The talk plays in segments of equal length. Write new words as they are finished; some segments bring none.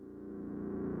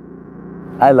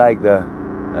I like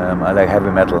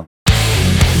heavy metal.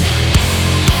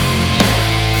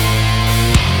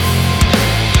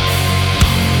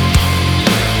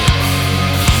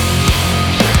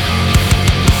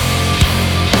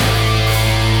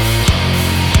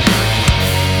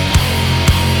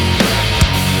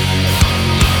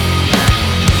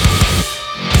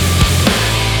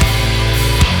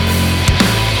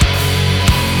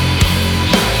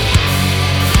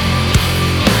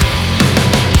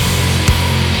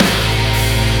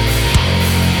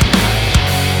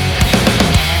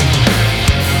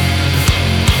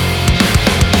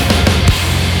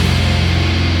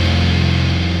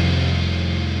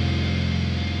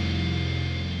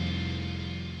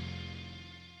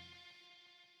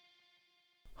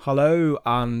 Hello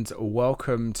and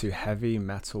welcome to Heavy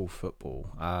Metal Football.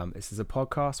 This is a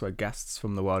podcast where guests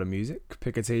from the world of music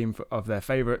pick a team of their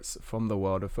favourites from the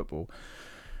world of football.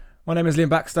 My name is Liam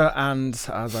Baxter, and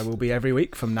as I will be every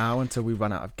week from now until we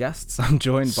run out of guests, I'm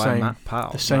joined by Matt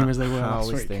Powell. The same Matt, as they were how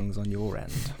last is week. things on your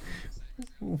end?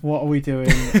 What are we doing?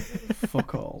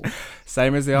 Fuck all.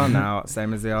 Same as they are now,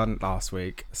 same as they are last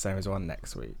week, same as they are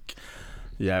next week.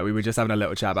 Yeah, we were just having a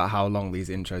little chat about how long these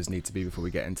intros need to be before we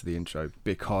get into the intro,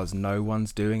 because no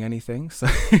one's doing anything. So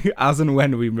as and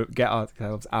when we get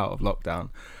ourselves out of lockdown,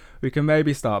 we can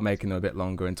maybe start making them a bit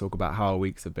longer and talk about how our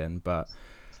weeks have been. But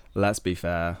let's be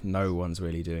fair, no one's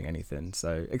really doing anything.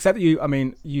 So except you, I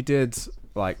mean, you did,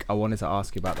 like, I wanted to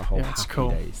ask you about the whole Happy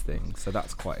Days thing. So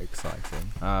that's quite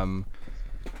exciting.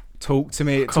 Talk to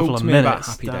me about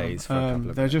Happy Days for a couple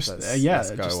of they're minutes.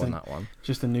 Let's go on that one.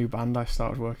 Just a new band I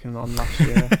started working on last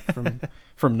year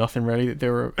from nothing really.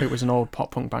 It was an old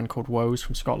pop punk band called Woes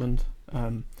from Scotland.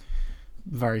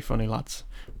 Very funny lads.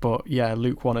 But yeah,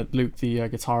 Luke the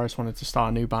guitarist wanted to start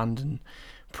a new band, and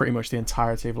pretty much the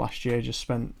entirety of last year just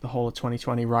spent the whole of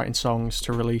 2020 writing songs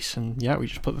to release, and yeah, we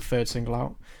just put the third single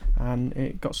out and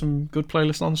it got some good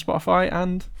playlists on Spotify,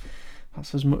 and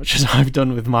that's as much as I've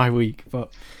done with my week.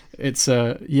 But it's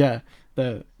they're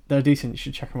decent. You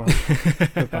should check them out.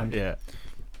 Good band. Yeah.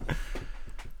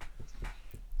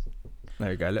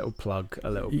 There you go. A little plug.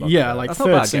 Yeah, like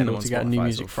third single to get a New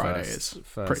Music Friday is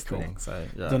pretty cool. Thing, so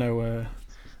yeah.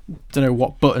 Don't know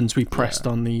what buttons we pressed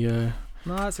on the no,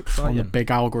 that's exciting. on the big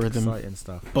algorithm Exciting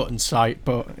stuff. button site,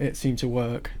 but it seemed to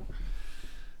work.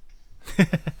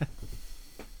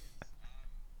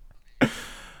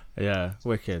 Yeah,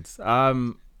 wicked. I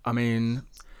mean,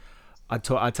 I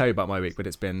tell you about my week, but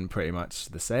it's been pretty much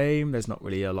the same. There's not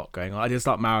really a lot going on. I did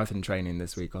start marathon training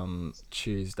this week on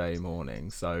Tuesday morning,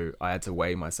 so I had to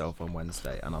weigh myself on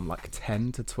Wednesday, and I'm like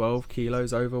 10 to 12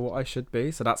 kilos over what I should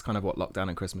be. So that's kind of what lockdown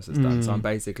and Christmas has done. So I'm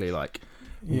basically like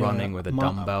running with a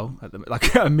dumbbell,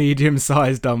 like a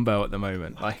medium-sized dumbbell at the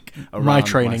moment. Like my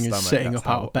training is sitting up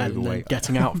out of bed and then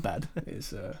getting out of bed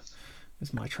is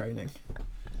my training.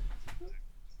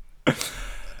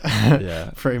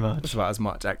 Yeah, pretty much. It's about as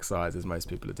much exercise as most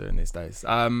people are doing these days.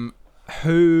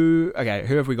 Who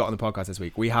have we got on the podcast this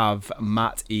week? We have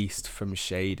Matt East from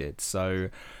Shaded. So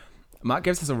Matt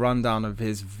gives us a rundown of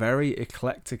his very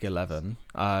eclectic 11,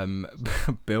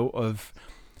 built of,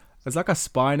 it's like a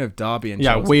spine of Derby and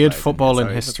Chelsea weird players, football in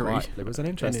so history. It was an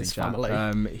interesting chat.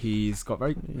 Family. He's got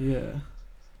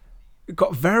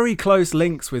very close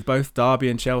links with both Derby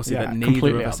and Chelsea that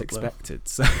neither of us expected.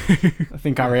 So I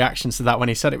think our reactions to that when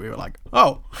he said it, we were like,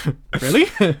 "Oh, really?"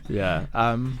 Yeah.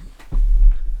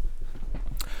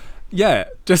 Yeah,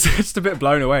 just a bit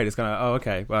blown away. Just kind of, oh,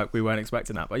 okay, well, we weren't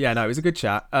expecting that, but yeah, no, it was a good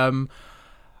chat.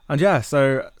 And yeah,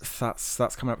 so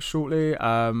that's coming up shortly.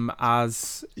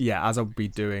 As we'll be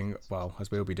doing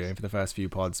for the first few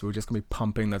pods, we're just gonna be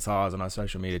pumping the tires on our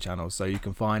social media channels. So you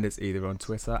can find us either on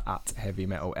Twitter at Heavy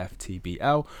Metal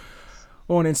FTBL,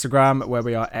 or on Instagram where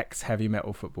we are Heavy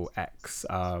Metal Football X.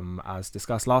 As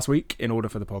discussed last week, in order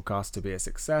for the podcast to be a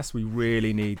success, we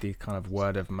really need the kind of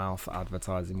word of mouth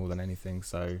advertising more than anything.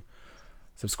 So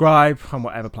subscribe on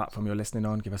whatever platform you're listening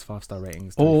on. Give us 5-star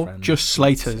ratings. Or friends, just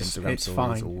Slaters. Instagram It's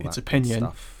stories, fine. It's that opinion.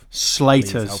 Stuff.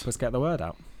 Slaters. Please help us get the word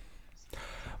out.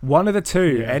 One of the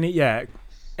two. Yeah.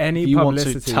 Any if you want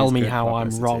publicity to tell is me good how I'm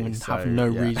publicity, wrong and so, have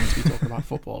no yeah. reason to be talking about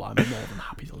football, I'm more than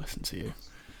happy to listen to you.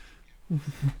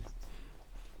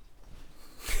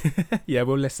 Yeah,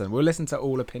 we'll listen. We'll listen to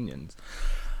all opinions.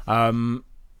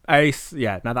 Ace,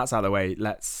 yeah, now that's out of the way.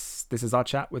 This is our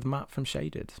chat with Matt from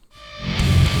Shaded.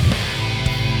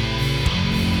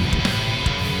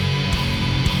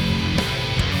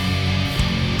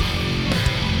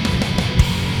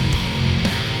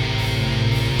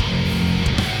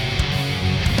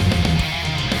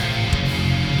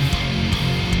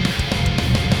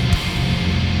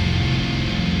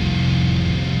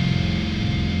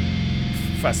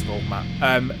 first of all, Matt,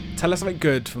 tell us something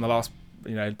good from the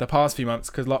past few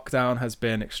months, because lockdown has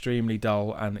been extremely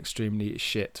dull and extremely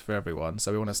shit for everyone.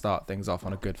 So we want to start things off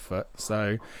on a good foot.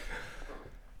 So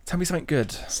tell me something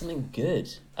good. Something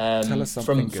good. Tell us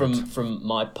something good. From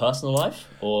my personal life,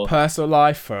 or personal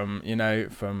life, from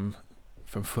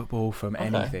football, from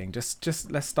anything.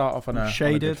 Just let's start off on a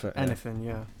shaded, on a good foot, anything,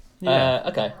 yeah.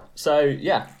 Okay, so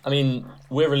yeah, I mean,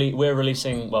 we're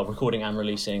recording and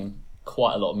releasing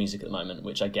quite a lot of music at the moment,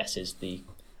 which I guess is the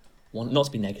one, not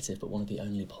to be negative, but one of the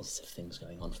only positive things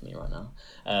going on for me right now.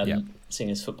 Seeing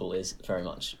as football is very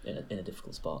much in a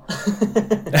difficult spot,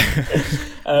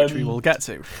 which we will get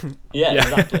to. Yeah,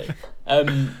 exactly.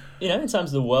 In terms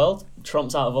of the world,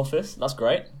 Trump's out of office. That's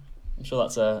great. I'm sure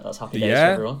that's happy days for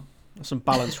everyone. Some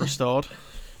balance restored.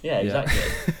 Yeah, exactly,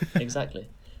 exactly.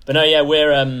 But no, yeah,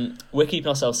 we're keeping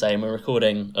ourselves sane. We're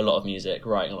recording a lot of music,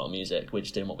 writing a lot of music. We're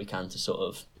just doing what we can to sort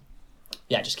of,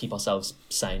 just keep ourselves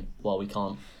sane while we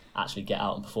can't actually get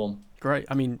out and perform. Great.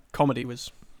 I mean, Comedy was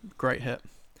a great hit.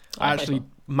 I actually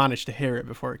managed to hear it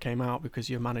before it came out because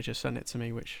your manager sent it to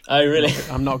me, which... Oh, really?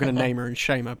 I'm not going to name her and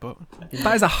shame her, but...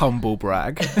 That is a humble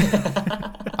brag.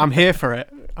 I'm here for it.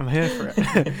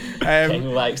 Came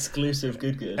with that exclusive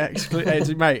good.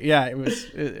 Mate, yeah,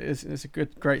 it's a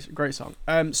good, great song.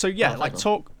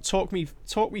 Talk me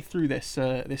through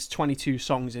this 22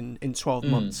 songs in 12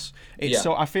 months.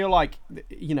 So I feel like,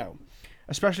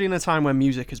 especially in a time where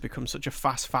music has become such a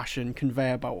fast fashion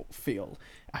conveyor belt feel,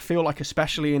 I feel like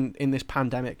especially in this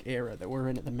pandemic era that we're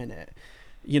in at the minute,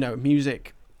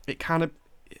 music, it kind of,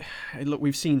 look,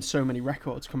 we've seen so many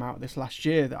records come out this last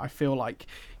year that I feel like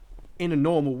in a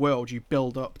normal world you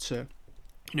build up to,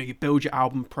 you build your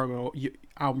album promo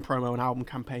and album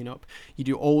campaign up, you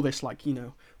do all this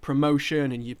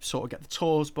promotion, and you sort of get the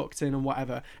tours booked in and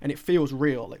whatever, and it feels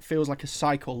real. It feels like a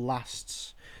cycle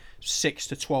lasts 6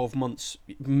 to 12 months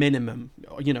minimum.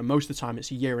 Most of the time it's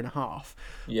a year and a half.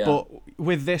 Yeah. But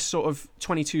with this sort of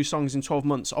 22 songs in 12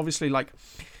 months, obviously,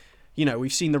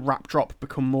 we've seen the rap drop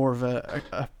become more of a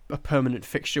permanent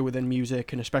fixture within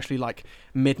music, and especially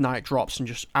midnight drops and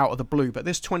just out of the blue. But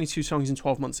this 22 songs in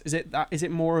 12 months, is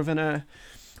it more of an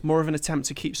attempt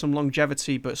to keep some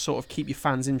longevity but sort of keep your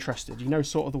fans interested?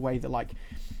 Sort of the way that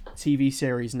TV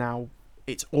series now,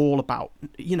 it's all about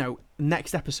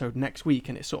next episode next week,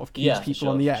 and it sort of keeps people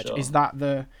on the edge. Sure. Is that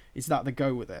the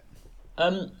go with it?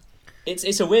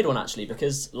 It's a weird one actually,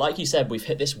 because like you said, we've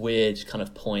hit this weird kind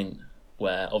of point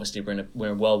where obviously we're in a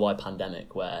worldwide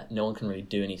pandemic where no one can really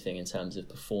do anything in terms of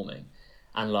performing,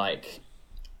 and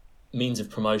means of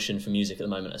promotion for music at the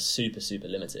moment are super, super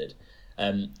limited.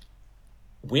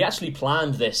 We actually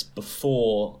planned this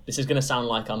before. This is going to sound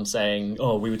like I'm saying,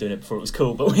 "Oh, we were doing it before it was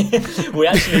cool," but we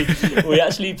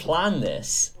actually planned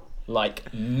this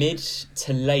mid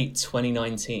to late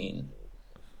 2019,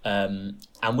 and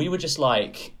we were just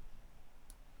at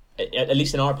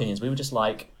least in our opinions, we were just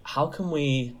how can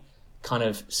we kind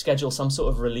of schedule some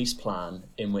sort of release plan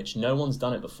in which no one's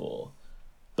done it before,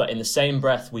 but in the same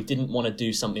breath we didn't want to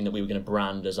do something that we were going to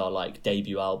brand as our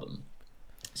debut album.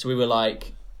 So we were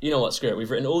you know what, screw it, we've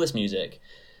written all this music,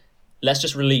 let's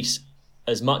just release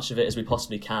as much of it as we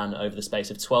possibly can over the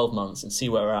space of 12 months and see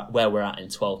where we're at in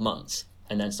 12 months,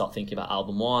 and then start thinking about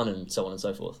album one and so on and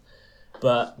so forth.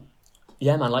 But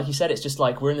yeah, man, like you said, it's just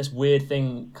we're in this weird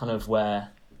thing kind of where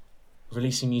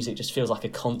releasing music just feels like a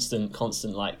constant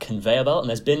conveyor belt. And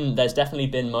there's definitely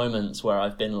been moments where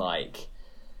I've been I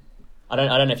don't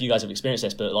know if you guys have experienced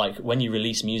this, but when you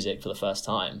release music for the first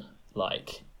time,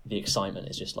 the excitement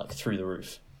is just through the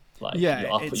roof. You're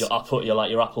up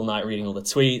all night reading all the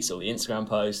tweets, all the Instagram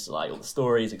posts, all the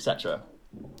stories, etc.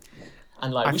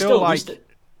 And I feel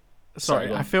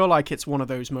like it's one of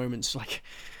those moments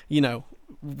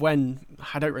when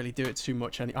I don't really do it too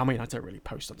much. I don't really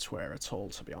post on Twitter at all,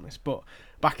 to be honest. But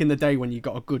back in the day when you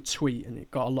got a good tweet and it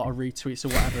got a lot of retweets or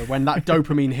whatever, when that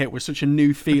dopamine hit was such a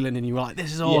new feeling and you were like,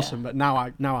 this is awesome. Yeah. But now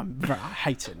I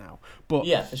hate it now. But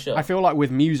yeah, for sure. I feel like with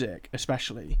music,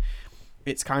 especially,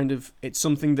 it's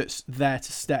something that's there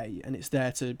to stay, and it's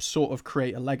there to sort of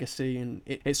create a legacy, and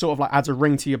it sort of adds a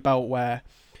ring to your belt where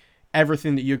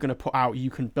everything that you're going to put out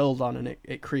you can build on, and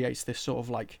it creates this sort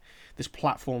of this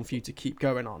platform for you to keep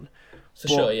going on. For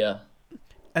sure, yeah.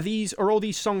 Are all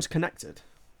these songs connected?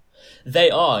 They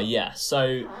are, yeah.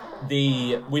 So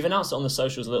we've announced it on the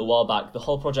socials a little while back. The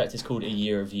whole project is called A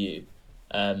Year of You,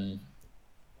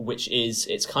 which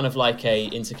it's kind of a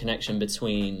interconnection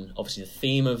between obviously the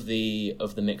theme of the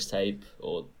mixtape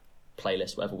or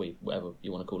playlist, whatever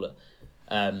you want to call it.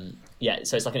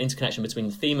 So it's an interconnection between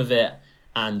the theme of it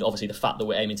and obviously the fact that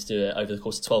we're aiming to do it over the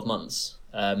course of 12 months.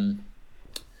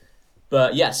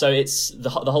 But yeah, so it's the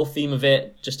whole theme of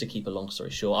it. Just to keep a long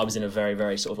story short, I was in a very,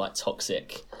 very sort of like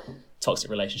toxic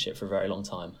relationship for a very long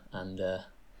time, and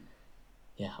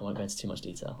yeah, I won't go into too much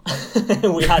detail.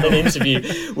 We had an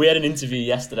interview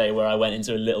yesterday where I went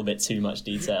into a little bit too much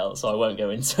detail, so I won't go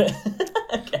into it.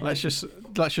 Okay. Let's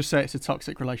just say it's a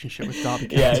toxic relationship with Derby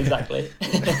County. Yeah, exactly.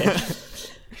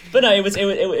 But no, it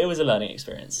was a learning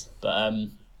experience. But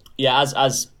yeah,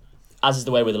 as is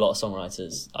the way with a lot of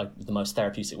songwriters, the most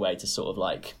therapeutic way to sort of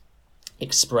like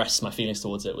express my feelings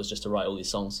towards it was just to write all these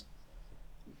songs.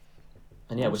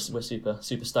 And yeah, we're super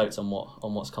stoked on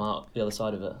what's come out the other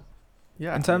side of it.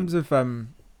 Yeah. In terms of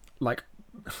like,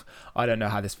 I don't know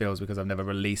how this feels because I've never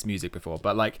released music before,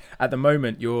 but like at the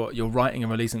moment you're writing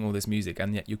and releasing all this music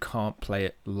and yet you can't play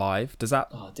it live. Does that?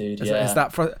 Oh, dude, is yeah.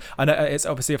 that I know it's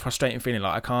obviously a frustrating feeling.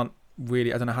 Like I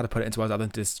don't know how to put it into words other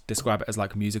than to describe it as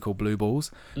like musical blue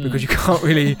balls, because you can't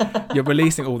really, you're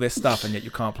releasing all this stuff and yet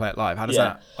you can't play it live. How does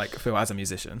that like feel as a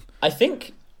musician? I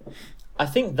think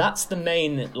that's the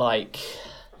main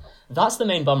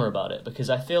bummer about it, because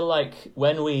I feel like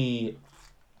when we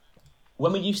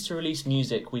used to release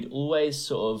music, we'd always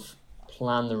sort of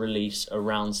plan the release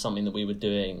around something that we were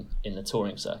doing in the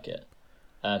touring circuit,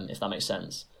 if that makes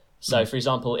sense. So, for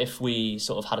example, if we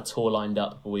sort of had a tour lined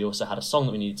up, but we also had a song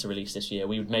that we needed to release this year,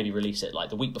 we would maybe release it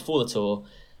like the week before the tour,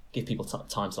 give people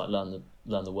time to like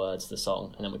learn the words of the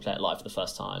song, and then we play it live for the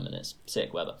first time, and it's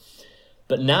sick, whatever.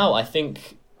 But now I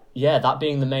think, yeah, that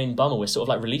being the main bummer, we're sort of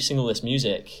like releasing all this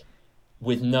music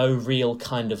with no real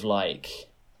kind of like,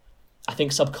 I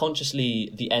think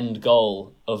subconsciously the end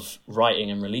goal of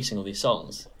writing and releasing all these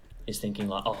songs is thinking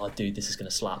like, oh dude, this is going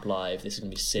to slap live, this is going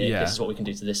to be sick, this is what we can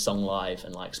do to this song live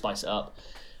and like spice it up.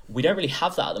 We don't really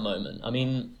have that at the moment. I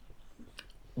mean,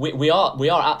 we are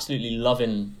absolutely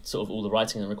loving sort of all the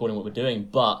writing and recording what we're doing,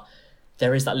 but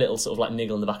there is that little sort of like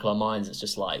niggle in the back of our minds. It's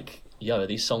just like, yo, are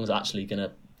these songs actually going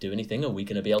to do anything? Are we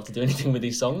going to be able to do anything with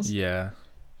these songs? Yeah.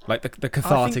 Like the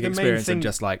cathartic experience thing, of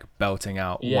just like belting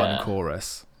out one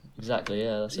chorus. Exactly,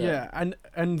 yeah, that's it. Yeah,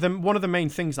 and then one of the main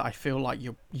things that I feel like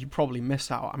you probably miss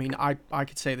out, I mean, I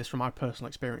could say this from my personal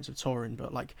experience of touring,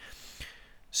 but like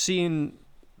seeing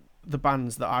the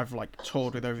bands that I've like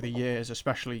toured with over the years,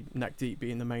 especially Neck Deep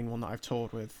being the main one that I've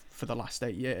toured with for the last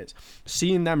 8 years,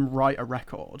 seeing them write a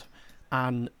record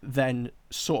and then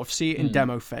sort of see it in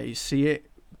demo phase, see it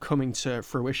coming to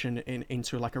fruition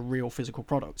into like a real physical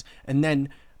product, and then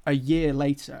a year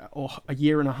later or a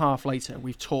year and a half later,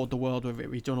 we've toured the world with it,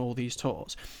 we've done all these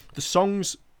tours. The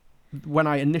songs, when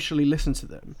I initially listened to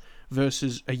them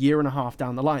versus a year and a half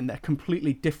down the line, they're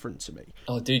completely different to me.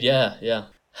 Oh, dude, yeah.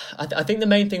 I think the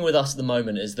main thing with us at the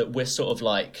moment is that we're sort of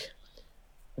like,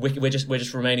 we're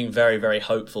just remaining very, very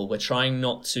hopeful. We're trying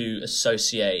not to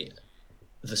associate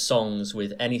the songs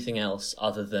with anything else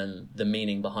other than the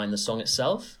meaning behind the song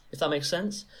itself, if that makes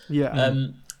sense. Yeah.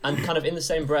 And kind of in the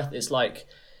same breath, it's like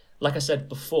I said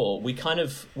before, we kind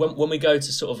of when we go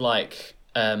to sort of like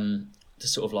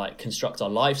construct our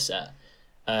live set,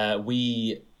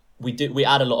 we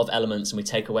add a lot of elements and we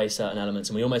take away certain elements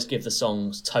and we almost give the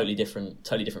songs totally different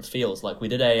feels. Like we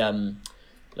did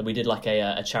like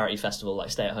a charity festival, like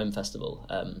Stay at Home festival,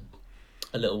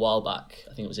 a little while back.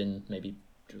 I think it was in maybe,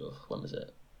 when was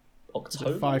it?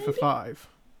 October. 5 for 5.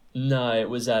 No, it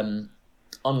was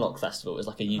Unlock Festival. It was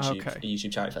like a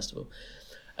YouTube charity festival.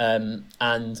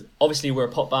 And obviously we're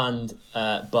a pop band,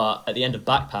 but at the end of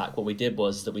Backpack, what we did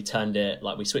was that we turned it,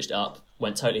 like we switched it up,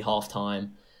 went totally half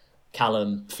time.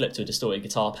 Callum flipped to a distorted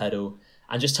guitar pedal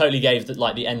and just totally gave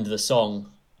the end of the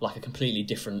song like a completely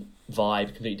different vibe,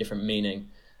 completely different meaning.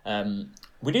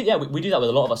 We do that with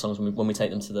a lot of our songs when we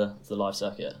take them to the live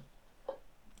circuit.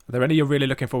 Are there any you're really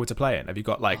looking forward to playing? Have you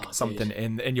got something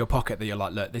in your pocket that you're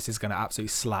like, look, this is going to absolutely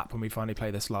slap when we finally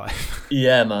play this live?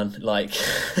 Yeah, man. Like,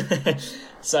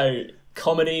 so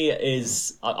Comedy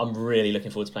is, I'm really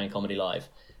looking forward to playing Comedy live.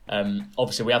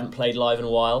 Obviously we haven't played live in a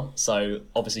while, so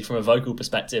obviously from a vocal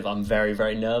perspective, I'm very,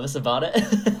 very nervous about it.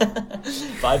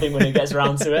 But I think when it gets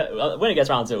around to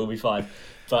it, we'll be fine.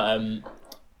 But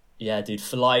yeah, dude,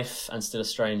 For Life and Still a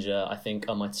Stranger, I think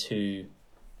are my two.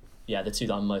 Yeah, the two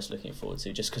that I'm most looking forward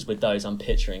to, just because with those I'm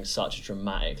picturing such a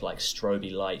dramatic, like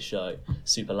stroby light show,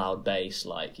 super loud bass,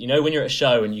 like, you know when you're at a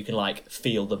show and you can like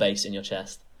feel the bass in your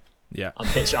chest. Yeah,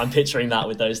 I'm picturing that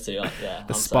with those two. Like, yeah,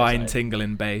 the spine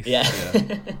tingling bass. Yeah,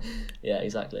 yeah,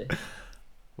 exactly.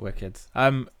 Wicked.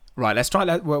 Right, let's try.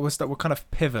 We'll kind of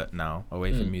pivot now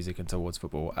away from music and towards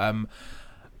football.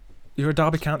 You're a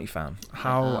Derby County fan.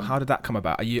 How did that come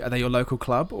about? Are they your local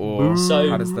club, or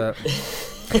how does that?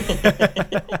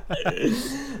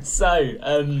 So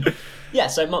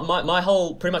my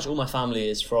whole, pretty much all my family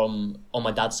is from, on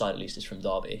my dad's side at least, is from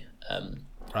Derby.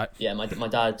 Right. Yeah, my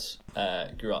dad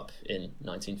grew up in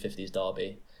 1950s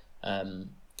Derby.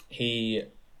 He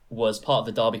was part of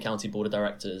the Derby County Board of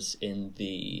Directors in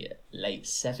the late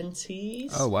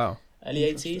 70s. Oh wow. Early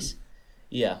 80s.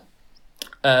 Yeah.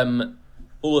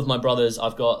 All of my brothers,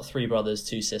 I've got 3 brothers,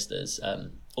 2 sisters.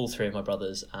 All 3 of my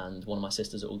brothers and one of my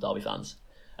sisters are all Derby fans.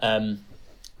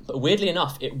 But weirdly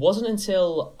enough, it wasn't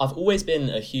until... I've always been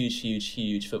a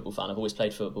huge football fan. I've always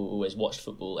played football, always watched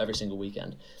football every single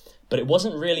weekend. But it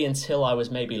wasn't really until I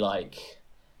was maybe like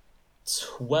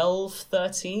 12,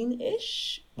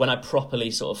 13-ish when I properly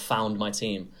sort of found my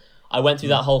team. I went through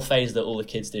that whole phase that all the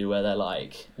kids do where they're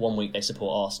like, one week they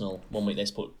support Arsenal, one week they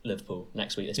support Liverpool,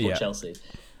 next week they support Chelsea.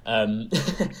 It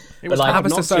like, was hard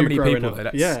happens not to so many growing people up.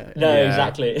 that Yeah. No, Yeah.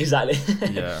 exactly.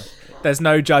 Yeah. There's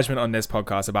no judgment on this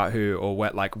podcast about who or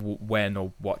what, like when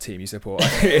or what team you support.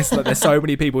 It's like there's so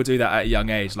many people do that at a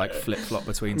young age, like flip flop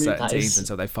between certain that teams is-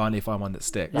 until they finally find one that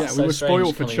sticks. Yeah, That's we so were strange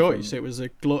spoiled for coming choice. from- It was a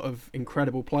glut of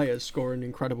incredible players scoring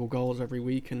incredible goals every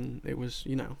week, and it was,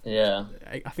 Yeah,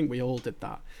 I think we all did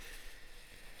that.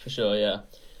 for sure, yeah.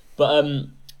 But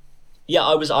yeah,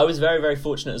 I was very, very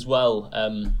fortunate as well.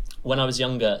 When I was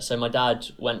younger, so my dad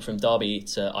went from Derby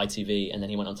to ITV and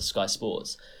then he went on to Sky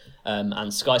Sports.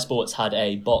 And Sky Sports had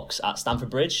a box at Stamford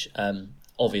Bridge,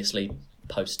 obviously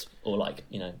post or like,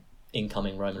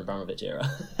 incoming Roman Abramovich era.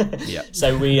 Yeah.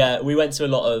 So we went to a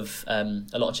lot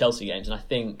of Chelsea games, and I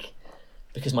think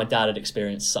because my dad had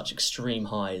experienced such extreme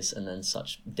highs and then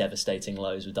such devastating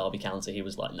lows with Derby County, he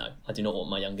was like, no, I do not want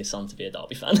my youngest son to be a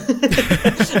Derby fan.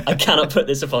 I cannot put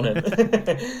this upon him.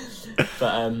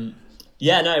 But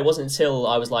yeah, no, it wasn't until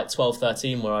I was like 12,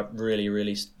 13 where I really,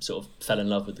 really sort of fell in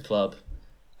love with the club.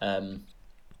 And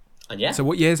yeah. So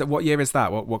what year is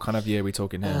that? What kind of year are we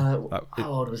talking here? How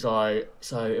old was I?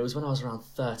 So it was when I was around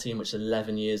 13, which is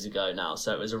 11 years ago now.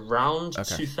 So it was around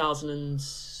 2000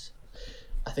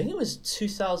 I think it was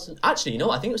 2000. Actually,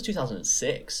 I think it was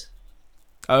 2006.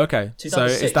 Oh, okay. So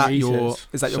is 2006. that your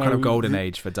Jesus. kind So of golden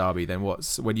age for Derby? Then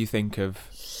when you think of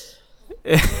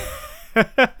What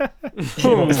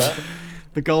was that?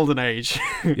 The golden age.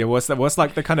 yeah, what's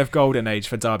like the kind of golden age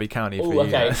for Derby County for Oh, you?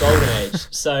 okay, golden age.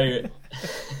 So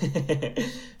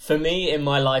for me, in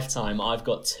my lifetime, I've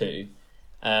got 2.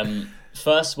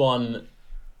 First one,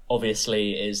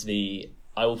 obviously, is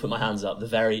I will put my hands up, the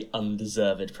very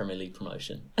undeserved Premier League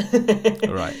promotion.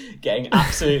 Right. Getting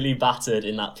absolutely battered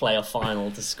in that playoff final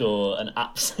to score an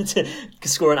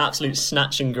absolute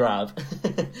snatch and grab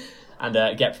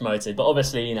and get promoted. But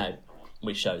obviously,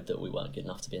 we showed that we weren't good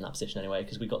enough to be in that position anyway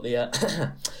because we got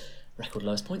the record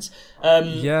lowest points.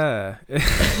 Yeah.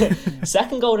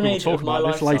 Second golden We'll age talk of my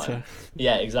about this lifetime. later.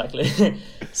 Yeah, exactly.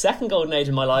 Second golden age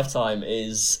of my lifetime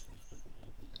is...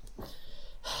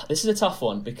 This is a tough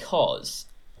one because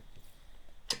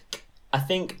I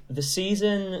think the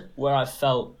season where I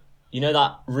felt,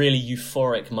 that really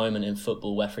euphoric moment in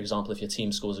football where, for example, if your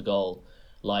team scores a goal,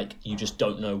 like you just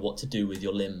don't know what to do with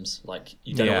your limbs. Like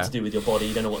you don't know what to do with your body.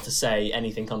 You don't know what to say.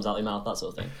 Anything comes out of your mouth, that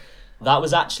sort of thing. That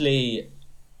was actually...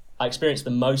 I experienced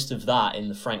the most of that in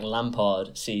the Frank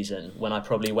Lampard season when I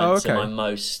probably went to my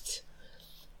most...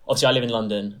 Obviously, I live in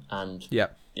London and... Yeah.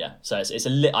 Yeah, so it's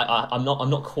I'm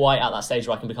not quite at that stage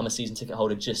where I can become a season ticket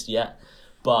holder just yet,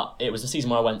 but it was the season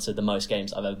where I went to the most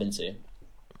games I've ever been to.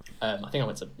 I think I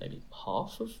went to maybe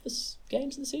half of the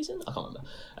games in the season. I can't remember.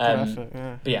 Perfect,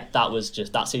 yeah. But yeah,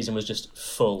 that season was just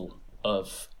full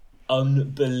of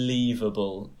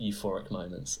unbelievable euphoric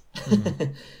moments.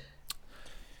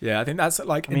 Yeah, I think that's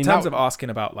like in terms of asking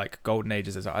about like golden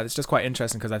ages as well, it's just quite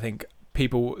interesting because I think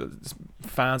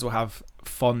fans will have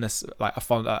fondness, like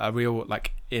a real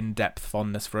like in-depth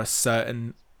fondness for a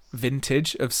certain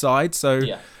vintage of side. So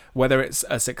whether it's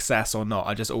a success or not,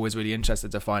 I'm just always really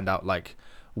interested to find out like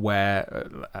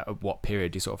where at what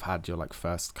period you sort of had your like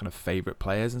first kind of favorite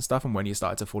players and stuff, and when you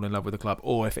started to fall in love with the club,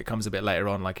 or if it comes a bit later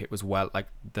on, like it was like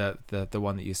the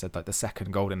one that you said, like the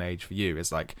second golden age for you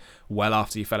is like well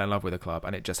after you fell in love with the club,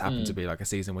 and it just happened to be like a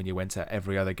season when you went to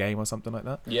every other game or something like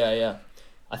that. Yeah.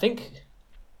 I think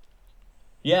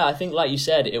like you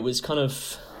said, it was kind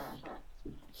of...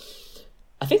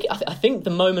 I think the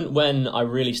moment when I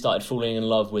really started falling in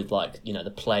love with like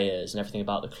the players and everything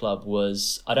about the club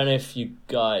was, I don't know if you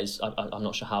guys, I'm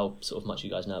not sure how sort of much you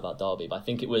guys know about Derby, but I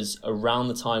think it was around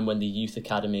the time when the youth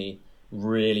academy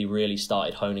really, really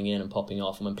started honing in and popping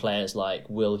off, and when players like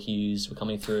Will Hughes were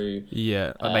coming through.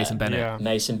 Yeah, Mason Bennett. Yeah.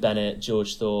 Mason Bennett,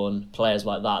 George Thorne, players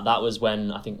like that. That was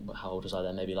when, I think, how old was I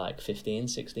then? Maybe like 15,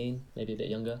 16, maybe a bit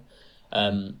younger.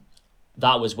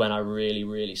 That was when I really,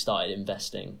 really started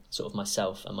investing sort of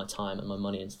myself and my time and my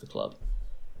money into the club.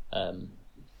 And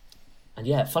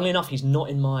yeah, funnily enough, he's not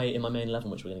in my main 11,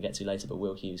 which we're going to get to later. But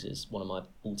Will Hughes is one of my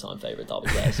all-time favourite Derby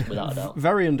players, without a doubt.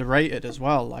 Very underrated as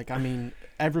well. Like, I mean,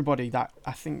 everybody that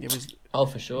I think it was. Oh,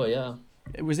 for sure, yeah.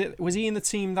 Was he in the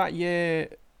team that year?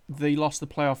 They lost the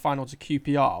playoff final to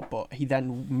QPR, but he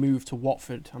then moved to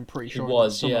Watford. I'm pretty sure he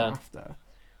was, yeah. After,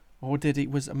 or did he?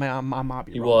 I might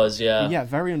be wrong. He was, yeah. But yeah,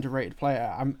 very underrated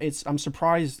player. I'm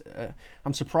surprised.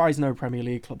 I'm surprised no Premier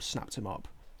League club snapped him up.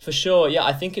 For sure, yeah.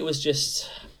 I think it was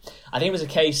a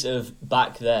case of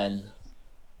back then.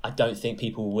 I don't think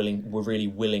people were really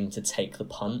willing to take the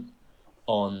punt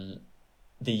on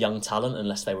the young talent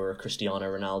unless they were a Cristiano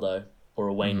Ronaldo or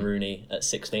a Wayne Rooney at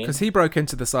 16. Because he broke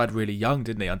into the side really young,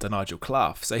 didn't he, under Nigel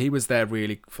Clough? So he was there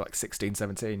really for like 16,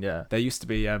 17, yeah. There used to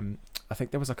be, I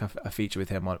think there was like a feature with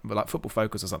him on like Football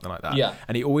Focus or something like that. Yeah.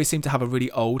 And he always seemed to have a really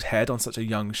old head on such a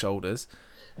young shoulders.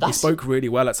 He spoke really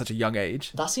well at such a young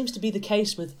age. That seems to be the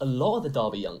case with a lot of the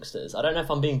Derby youngsters. I don't know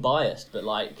if I'm being biased, but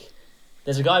like,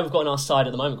 there's a guy we've got on our side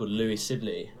at the moment called Louis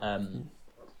Sibley.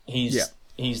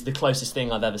 He's the closest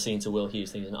thing I've ever seen to Will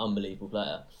Hughes. I think he's an unbelievable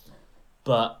player.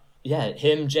 But yeah,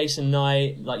 him, Jason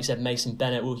Knight, like you said, Mason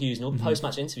Bennett, Will Hughes, and all the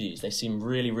post-match interviews, they seem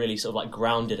really, really sort of like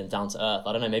grounded and down to earth.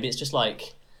 I don't know, maybe it's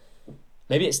like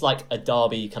a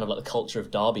Derby, kind of like the culture of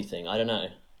Derby thing. I don't know.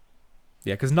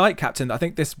 Yeah, because Knight captained, I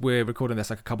think we're recording this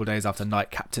like a couple of days after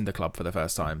Knight captained the club for the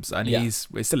first time. And he's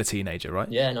still a teenager,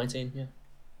 right? Yeah, 19, yeah.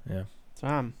 Yeah.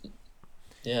 Damn.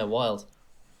 Yeah, wild.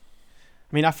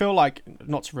 I mean, I feel like,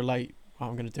 not to relate,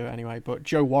 well, I'm going to do it anyway, but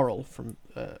Joe Worrell from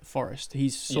Forest,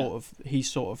 he's sort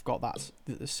of got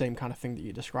the same kind of thing that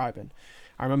you're describing.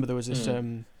 I remember there was this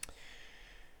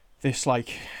this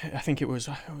like, I think it was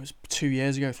 3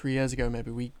 years ago maybe,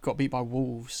 we got beat by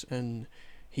Wolves, and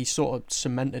he sort of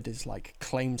cemented his like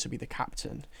claim to be the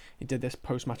captain. He did this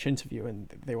post-match interview, and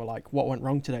they were like, "What went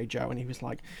wrong today, Joe?" And he was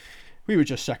like, "We were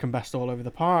just second best all over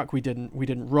the park. We didn't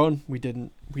run. We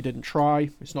didn't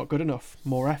try. It's not good enough.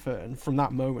 More effort." And from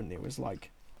that moment, it was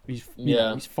like he's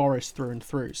Forest through and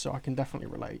through. So I can definitely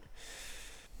relate.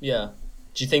 Yeah.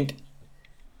 Do you think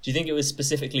it was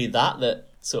specifically that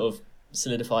sort of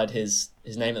solidified his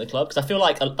name at the club? Because I feel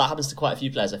like that happens to quite a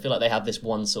few players. I feel like they have this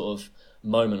one sort of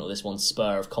moment or this one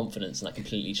spur of confidence, and that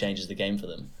completely changes the game for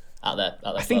them at their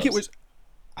I think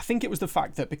it was the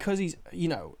fact that because he's,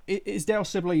 is Dale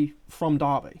Sibley from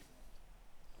Derby?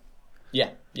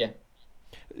 Yeah.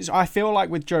 So I feel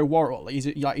like with Joe Worrell, he's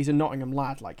a Nottingham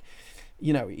lad. Like,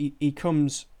 he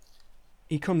comes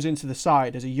into the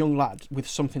side as a young lad with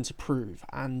something to prove,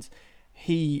 and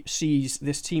he sees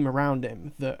this team around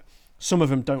him that some of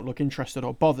them don't look interested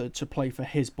or bothered to play for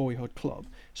his boyhood club.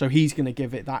 So he's going to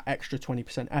give it that extra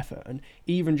 20% effort, and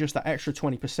even just that extra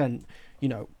 20%,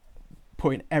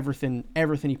 putting everything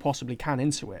he possibly can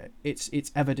into it,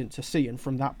 it's evident to see. And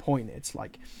from that point, it's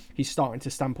like he's starting to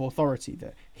stamp authority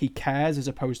that he cares, as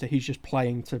opposed to he's just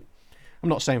playing to. I'm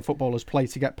not saying footballers play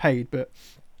to get paid, but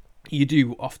you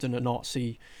do often not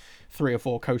see 3 or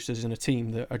 4 coasters in a team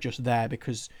that are just there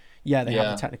because they have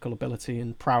the technical ability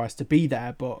and prowess to be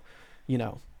there, but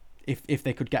if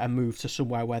they could get a move to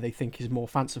somewhere where they think is more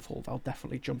fanciful, they'll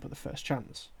definitely jump at the first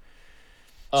chance.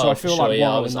 So I feel like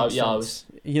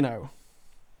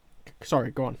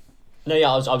sorry, go on. No,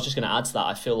 yeah, I was just going to add to that.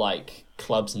 I feel like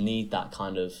clubs need that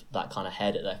kind of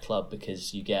head at their club,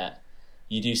 because you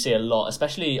do see a lot,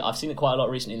 especially I've seen it quite a lot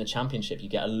recently in the Championship. You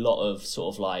get a lot of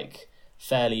sort of like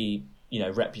fairly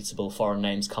reputable foreign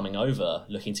names coming over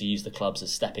looking to use the clubs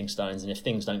as stepping stones, and if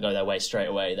things don't go their way straight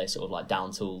away, they sort of like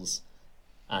down tools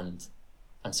and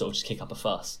sort of just kick up a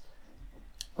fuss.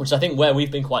 Which I think where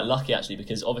we've been quite lucky actually,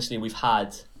 because obviously we've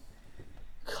had,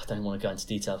 I don't want to go into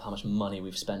detail of how much money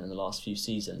we've spent in the last few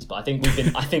seasons, but I think we've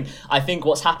been I think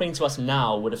what's happening to us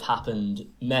now would have happened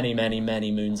many, many,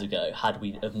 many moons ago had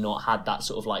we have not had that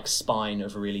sort of like spine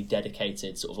of really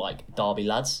dedicated sort of like Derby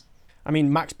lads. I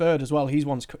mean, Max Bird as well.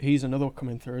 He's another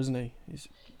coming through, isn't he?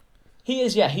 He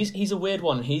is, yeah. He's a weird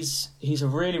one. He's a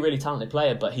really, really talented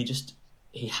player, but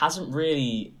he hasn't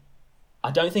really. I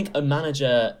don't think a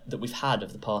manager that we've had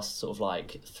of the past sort of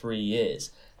like 3 years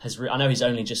has. I know he's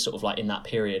only just sort of like in that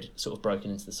period sort of broken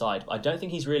into the side, but I don't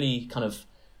think he's really kind of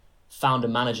found a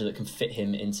manager that can fit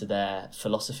him into their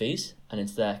philosophies and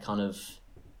into their kind of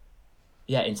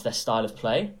into their style of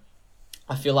play.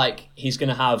 I feel like he's going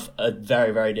to have a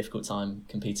very, very difficult time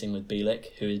competing with Bielik,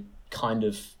 who is kind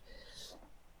of,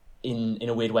 in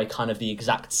a weird way, kind of the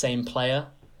exact same player.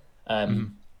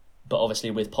 But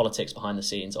obviously with politics behind the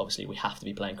scenes, obviously we have to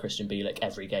be playing Christian Bielik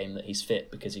every game that he's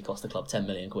fit, because he cost the club 10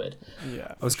 million quid.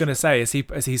 Yeah. I was going to say, is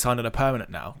he signed on a permanent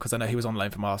now? Because I know he was on loan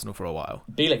from Arsenal for a while.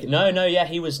 Bielik,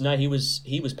 he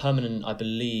was permanent, I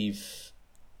believe.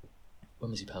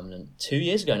 when was he permanent? 2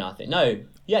 years ago now, I think. No,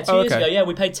 yeah, 2 Oh, years okay. ago. Yeah,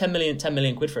 we paid 10 million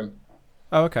quid for him.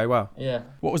 Oh, okay, wow. Yeah.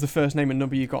 What was the first name and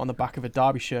number you got on the back of a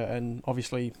Derby shirt? And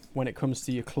obviously, when it comes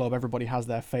to your club, everybody has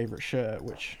their favourite shirt.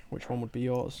 Which one would be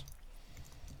yours?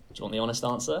 Do you want the honest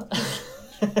answer?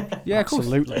 Yeah, of course.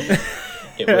 Absolutely.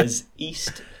 It was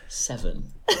East 7.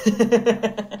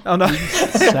 Oh no,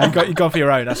 you got for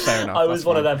your own. That's fair enough. I was That's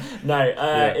one fine. of them. No,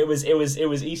 Yeah. it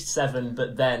was East 7,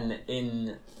 but then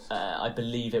in I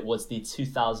believe it was the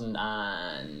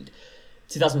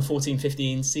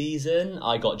 2014-15 season,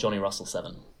 I got Johnny Russell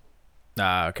 7.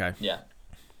 Ah, okay. Yeah.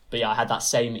 But yeah, I had that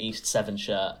same East 7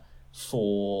 shirt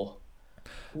for...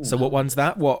 So what one's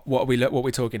that? What are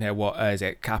we talking here? What is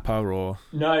it? Kappa or?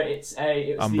 No, it was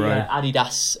the Umbro.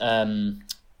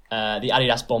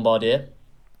 Adidas Bombardier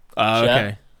Oh, shirt.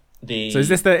 okay. The So is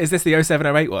this the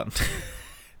 0708 one?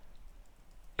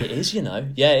 It is, you know.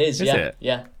 Yeah, it is. Is yeah. it?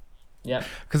 Yeah. Yeah.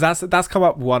 Because that's come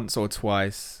up once or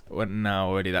twice now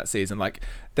already that season. Like,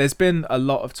 there's been a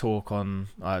lot of talk on.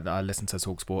 I listen to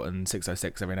TalkSport and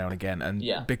 606 every now and again, and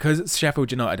Yeah. because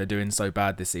Sheffield United are doing so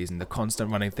bad this season, the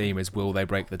constant running theme is, will they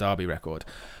break the Derby record?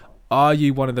 Are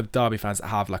you one of the Derby fans that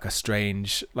have like a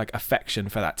strange like affection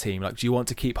for that team? Like, do you want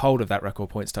to keep hold of that record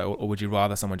points total, or would you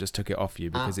rather someone just took it off you?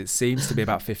 Because it seems to be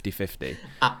about 50-50.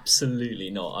 Absolutely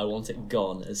not. I want it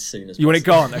gone as soon as You want it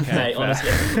possible. gone? Okay, Mate, fair.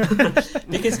 honestly.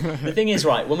 Because the thing is,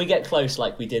 right, when we get close,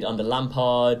 like we did under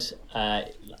Lampard,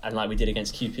 and like we did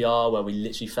against QPR, where we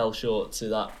literally fell short to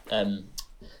that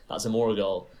Zamora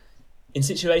goal. In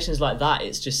situations like that,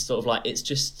 it's just sort of like, it's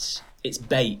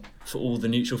bait for all the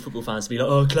neutral football fans to be like,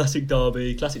 oh, classic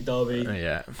Derby.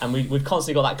 Yeah. And we've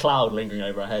constantly got that cloud lingering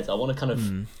over our heads. I want to kind of...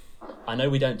 I know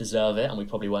we don't deserve it, and we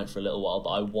probably won't for a little while,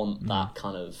 but I want that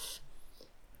kind of...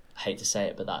 I hate to say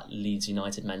it, but that Leeds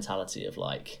United mentality of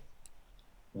like,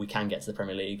 we can get to the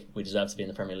Premier League, we deserve to be in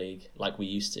the Premier League like we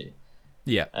used to.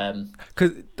 Yeah.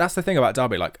 Because that's the thing about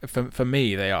Derby. Like, for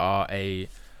me, they are a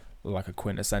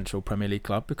quintessential Premier League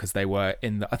club, because they were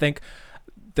in the... I think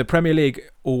the Premier League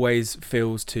always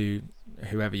feels to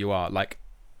whoever you are like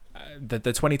the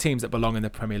 20 teams that belong in the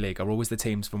Premier League are always the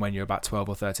teams from when you're about 12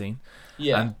 or 13.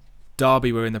 Yeah. And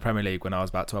Derby were in the Premier League when I was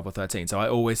about 12 or 13. So I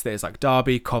always think it's like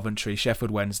Derby, Coventry,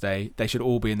 Sheffield Wednesday, they should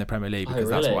all be in the Premier League, because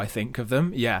that's really? what I think of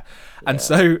them. Yeah. And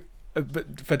so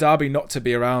but for Derby not to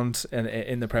be around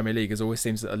in the Premier League always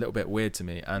seems a little bit weird to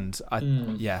me. And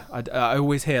I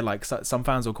always hear like some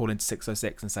fans will call into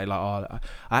 606 and say like, oh,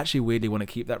 I actually weirdly want to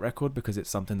keep that record, because it's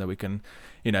something that we can,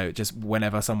 you know, just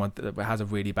whenever someone has a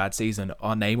really bad season,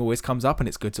 our name always comes up, and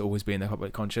it's good to always be in the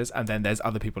public conscious. And then there's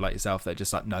other people like yourself that are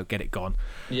just like, no, get it gone.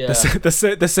 Yeah.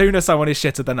 The sooner someone is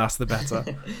shitter than us, the better.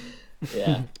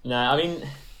 Yeah. No, I mean,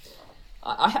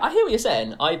 I hear what you're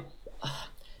saying.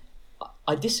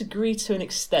 I disagree to an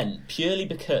extent, purely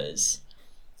because,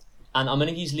 and I'm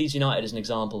going to use Leeds United as an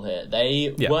example here.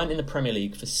 They weren't in the Premier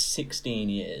League for 16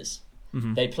 years.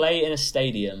 Mm-hmm. They play in a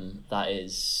stadium that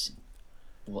is,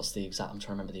 what's the exact? I'm trying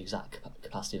to remember the exact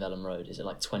capacity of Ellen Road. Is it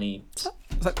like 20?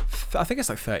 I think it's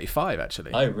like 35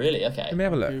 actually. Oh, really? Okay. Let me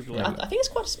have a look. I think it's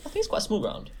quite a small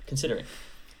ground considering.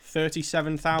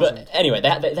 37,000. But anyway, they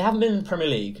haven't been in the Premier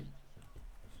League.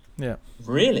 Yeah.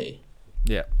 Really?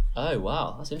 Yeah. Oh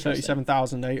wow, that's interesting.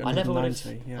 37,890. I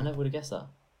never would have guessed that.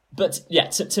 But yeah,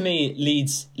 to me,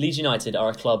 Leeds United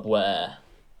are a club where,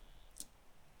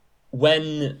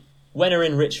 when are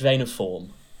in rich vein of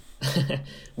form,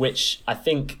 which I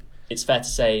think it's fair to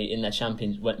say in their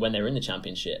when they were in the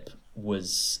Championship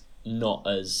was not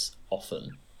as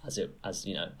often as it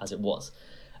was.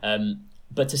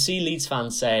 But to see Leeds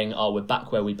fans saying, "Oh, we're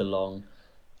back where we belong,"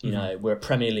 you know, we're a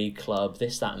Premier League club,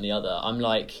 this, that, and the other. I'm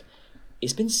like,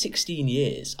 it's been 16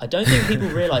 years. I don't think people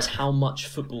realise how much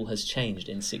football has changed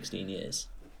in 16 years.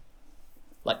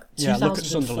 Like,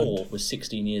 2004 was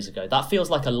 16 years ago. That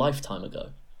feels like a lifetime ago.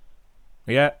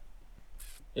 Yeah.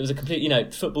 It was a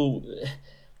complete, football...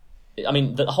 I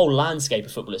mean, the whole landscape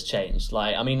of football has changed.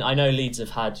 Like, I mean, I know Leeds have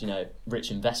had,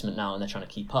 rich investment now and they're trying to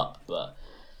keep up, but...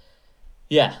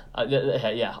 Yeah, I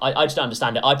just don't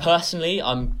understand it. I personally,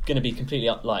 I'm going to be completely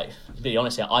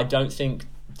honest here. I don't think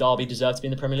Derby deserve to be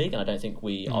in the Premier League, and I don't think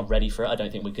we are ready for it. I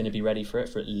don't think we're going to be ready for it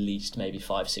for at least maybe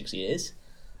 5-6 years.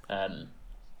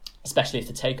 Especially if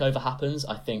the takeover happens,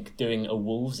 I think doing a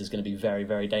Wolves is going to be very,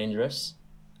 very dangerous.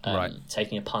 Right.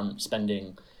 Taking a punt,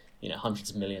 spending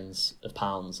hundreds of millions of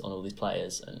pounds on all these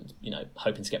players, and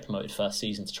hoping to get promoted first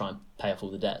season to try and pay off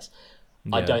all the debts.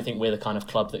 Yeah. I don't think we're the kind of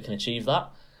club that can achieve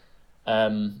that.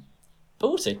 But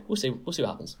we'll see what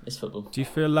happens. It's football. Do you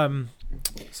feel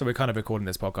so we're kind of recording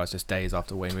this podcast just days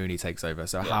after Wayne Rooney takes over,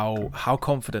 so how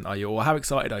confident are you, or how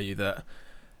excited are you that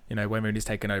Wayne Rooney's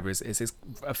taken over is his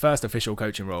first official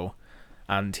coaching role,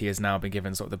 and he has now been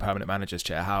given sort of the permanent manager's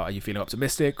chair. How are you feeling?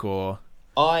 Optimistic or?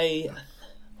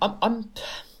 I'm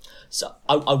so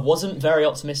I wasn't very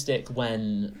optimistic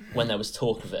when there was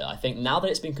talk of it. I think now that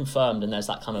it's been confirmed and there's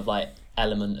that kind of like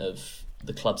element of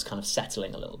the club's kind of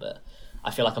settling a little bit,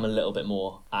 I feel like I'm a little bit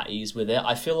more at ease with it.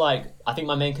 I think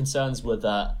my main concerns were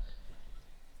that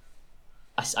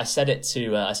I said it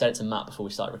to Matt before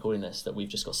we started recording this, that we've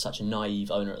just got such a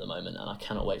naive owner at the moment, and I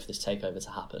cannot wait for this takeover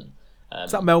to happen.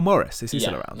 Is that Mel Morris? Is he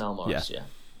still around? Mel Morris, yeah.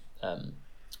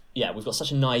 We've got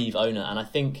such a naive owner, and I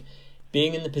think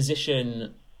being in the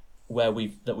position where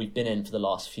we've been in for the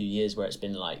last few years, where it's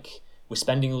been like we're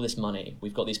spending all this money,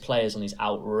 we've got these players on these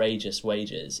outrageous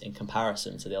wages in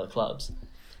comparison to the other clubs.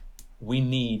 We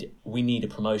need a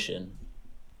promotion,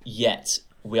 yet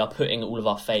we are putting all of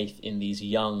our faith in these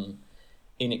young,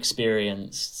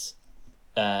 inexperienced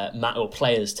or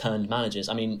players turned managers.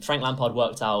 I mean, Frank Lampard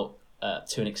worked out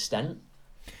to an extent.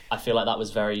 I feel like that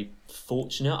was very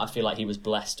fortunate. I feel like he was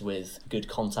blessed with good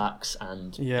contacts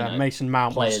and Mason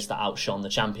Mount players that outshone the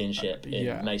Championship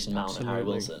in Mason Mount and Harry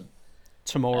Wilson.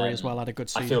 Tomori as well had a good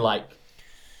season. I feel like,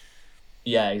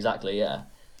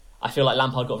 I feel like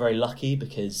Lampard got very lucky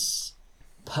because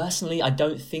personally, I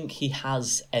don't think he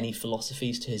has any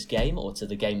philosophies to his game or to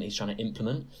the game that he's trying to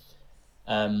implement.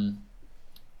 I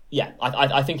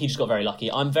think he just got very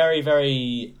lucky. I'm very,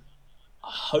 very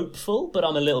hopeful, but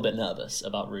I'm a little bit nervous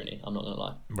about Rooney. I'm not going to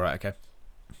lie. Right, okay.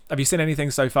 Have you seen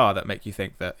anything so far that make you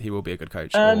think that he will be a good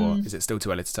coach, or is it still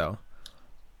too early to tell?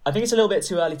 I think it's a little bit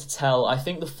too early to tell. I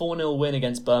think the 4-0 win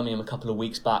against Birmingham a couple of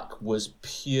weeks back was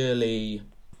purely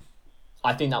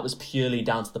down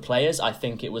to the players. I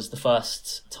think it was the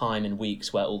first time in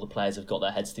weeks where all the players have got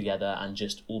their heads together and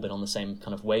just all been on the same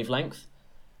kind of wavelength.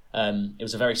 It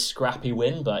was a very scrappy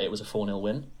win, but it was a 4-0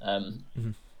 win.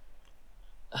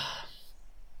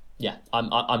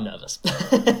 I'm nervous.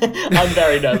 I'm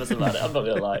very nervous about it. I'm not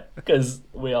gonna lie, because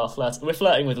we're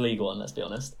flirting with League One. Let's be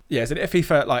honest. Yeah, so if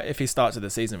he starts of the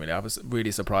season, really, I was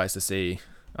really surprised to see.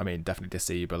 I mean, definitely to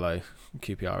see you below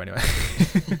QPR anyway.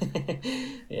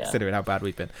 Yeah. Considering how bad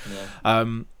we've been. Yeah.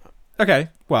 Okay,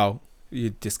 well,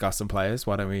 you discussed some players.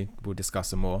 Why don't we'll discuss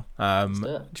some more?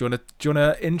 Do you want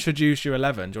to introduce your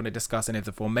 11? Do you want to discuss any of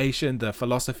the formation, the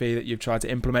philosophy that you've tried to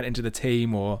implement into the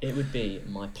team, or? It would be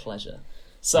my pleasure.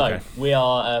 So we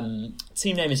are.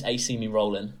 Team name is AC Me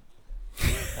Rollin'.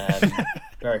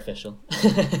 Very official.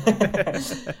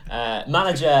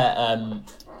 Manager.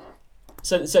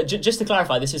 So just to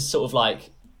clarify, this is sort of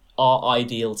like our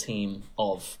ideal team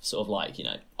of sort of like,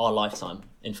 our lifetime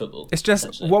in football. It's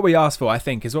just what we asked for, I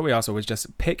think, was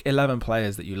just pick 11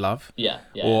 players that you love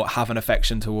or have an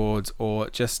affection towards, or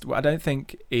just, I don't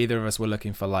think either of us were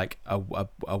looking for like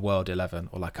a world 11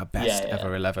 or like a best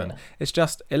ever 11. Yeah. It's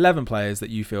just 11 players that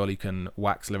you feel you can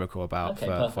wax lyrical about for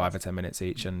perfect. 5 or 10 minutes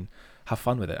each and have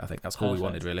fun with it. I think that's all we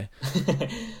wanted, really.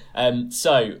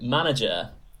 So, manager,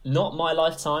 not my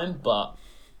lifetime, but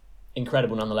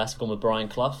incredible nonetheless. I've gone with Brian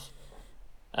Clough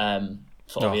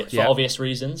for obvious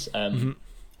reasons.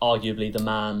 Arguably the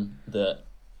man that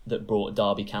brought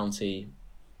Derby County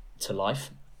to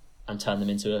life and turned them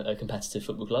into a competitive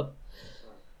football club.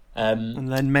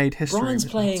 And then made history Brian's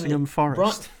with playing Nottingham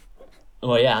Forest.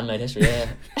 And made history,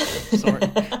 yeah. Sorry,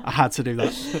 I had to do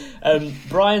that.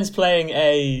 Brian's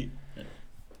playing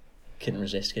couldn't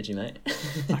resist, could you, mate?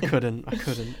 I couldn't.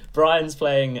 Brian's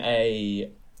playing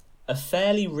a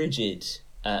fairly rigid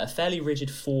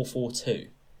 4-4-2.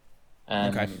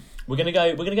 Okay. We're gonna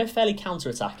go fairly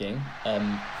counter-attacking.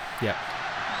 Yeah.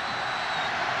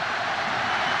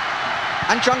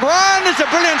 And Changwan, it's a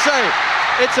brilliant save.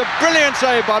 It's a brilliant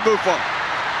save by Buffon.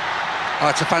 Oh,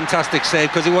 it's a fantastic save,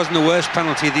 because it wasn't the worst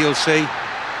penalty that you'll see.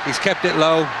 He's kept it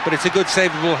low, but it's a good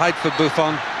savable height for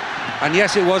Buffon. And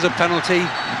yes, it was a penalty.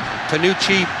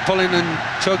 Panucci pulling and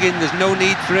tugging, there's no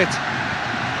need for it.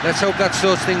 Let's hope that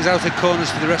sorts things out at corners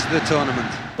for the rest of the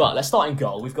tournament. But let's start in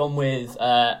goal. We've gone with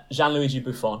Gianluigi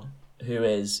Buffon, who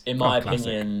is, in my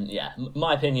opinion,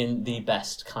 the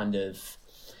best kind of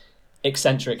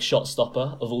eccentric shot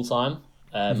stopper of all time.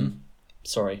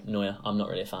 Sorry, Neuer, I'm not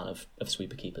really a fan of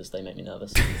sweeper keepers. They make me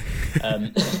nervous.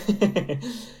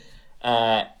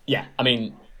 I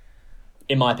mean,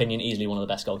 in my opinion, easily one of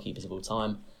the best goalkeepers of all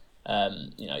time.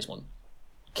 He's won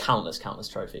countless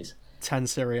trophies. 10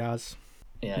 Serie A's.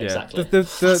 Yeah, exactly.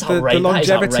 The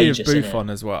longevity of Buffon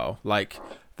as well. Like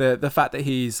the fact that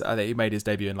he made his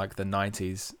debut in like the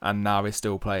 90s and now is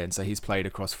still playing. So he's played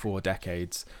across 4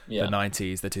 decades: the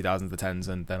 90s, the 2000s, the 10s,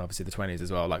 and then obviously the 20s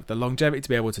as well. Like the longevity to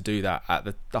be able to do that at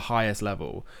the highest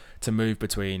level, to move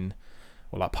between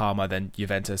or like Parma, then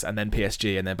Juventus, and then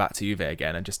PSG, and then back to Juve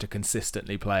again, and just to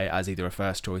consistently play as either a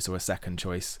first choice or a second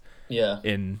choice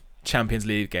in Champions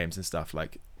League games and stuff.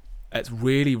 Like, it's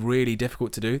really, really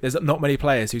difficult to do. There's not many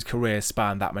players whose careers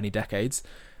span that many decades.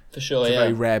 For sure, It's a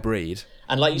very rare breed.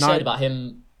 And like you said about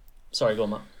him... Sorry, go on,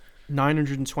 Matt.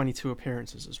 922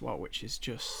 appearances as well, which is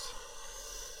just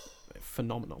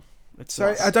phenomenal.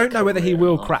 So I don't know whether he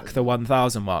will crack the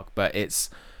 1,000 mark, but it's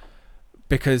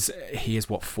because he is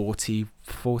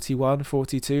 41,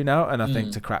 42 now, and I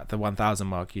think to crack the 1,000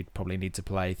 mark, you'd probably need to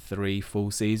play 3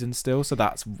 full seasons still. So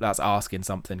that's asking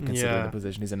something considering the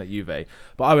position he's in at Juve.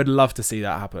 But I would love to see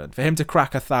that happen for him to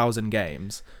crack 1,000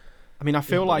 games. I mean, I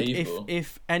feel like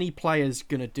if any player's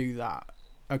gonna do that,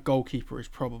 a goalkeeper is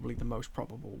probably the most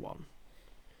probable one,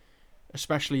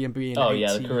 especially in being.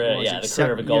 The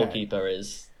career of a goalkeeper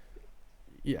is.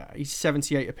 Yeah, he's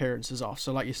 78 appearances off.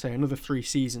 So, like you say, another 3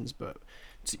 seasons. But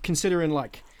considering,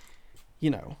 like,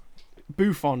 you know,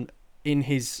 Buffon in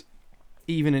his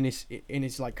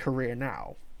like career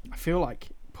now, I feel like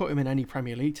put him in any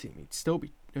Premier League team, it'd still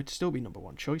be number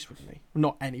 1 choice, wouldn't he?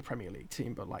 Not any Premier League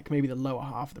team, but like maybe the lower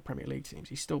half of the Premier League teams.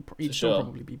 He'd still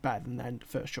probably be better than their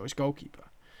first choice goalkeeper.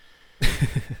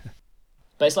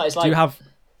 But it's like Do you have?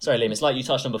 Sorry, Liam. It's like you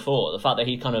touched on before. The fact that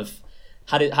he kind of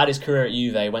had his career at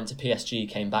Juve, went to PSG,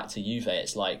 came back to Juve.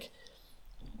 It's like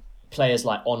players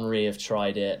like Henry have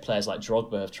tried it. Players like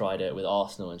Drogba have tried it with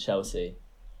Arsenal and Chelsea.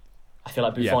 I feel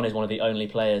like Buffon is one of the only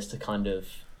players to kind of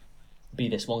be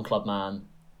this one club man,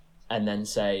 and then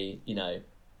say, you know,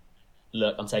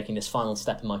 look, I'm taking this final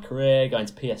step in my career, going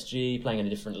to PSG, playing in a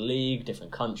different league,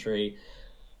 different country,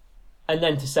 and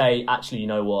then to say, actually, you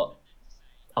know what,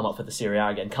 I'm up for the Serie A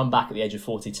again, come back at the age of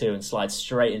 42 and slide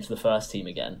straight into the first team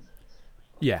again.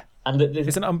 Yeah. And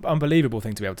it's an unbelievable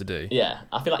thing to be able to do. Yeah,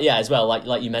 I feel like, as well,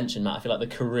 like you mentioned, Matt, I feel like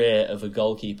the career of a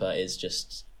goalkeeper is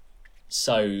just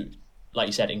so, like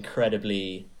you said,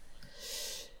 incredibly,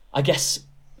 I guess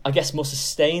more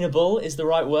sustainable is the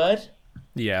right word.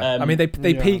 Yeah, I mean they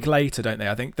peak later, don't they?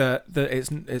 I think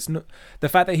it's not the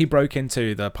fact that he broke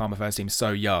into the Parma first team so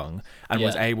young and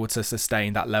was able to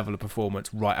sustain that level of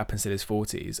performance right up until his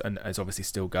 40s, and is obviously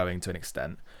still going to an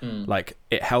extent. Like,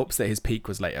 it helps that his peak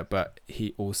was later, but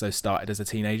he also started as a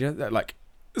teenager. Like,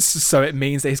 so it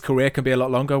means that his career can be a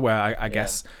lot longer. Where I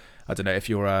guess I don't know if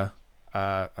you're a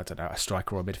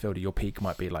striker or a midfielder, your peak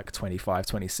might be like 25,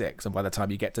 26, and by the time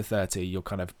you get to 30, you're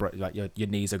kind of like your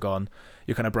knees are gone,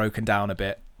 you're kind of broken down a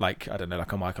bit, like, I don't know,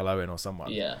 like a Michael Owen or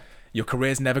someone. Yeah, your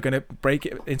career's never going to break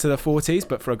it into the 40s,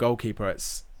 but for a goalkeeper,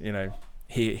 it's, you know,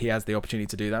 he has the opportunity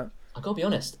to do that. I gotta be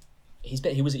honest,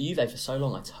 he was at Juve for so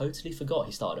long, I totally forgot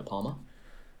he started at Parma.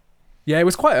 Yeah, it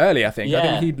was quite early, I think. I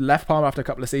think he left Parma after a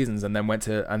couple of seasons and then went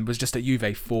to and was just at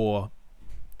Juve for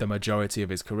the majority of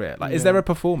his career. Like, is there a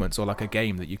performance or like a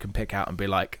game that you can pick out and be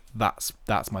like, that's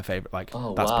my favorite, like,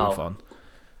 that's Buffon?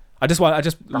 I just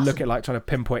look at like trying to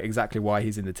pinpoint exactly why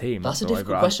he's in the team. That's a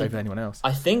difficult question. Over anyone else.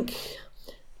 I think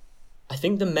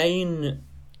the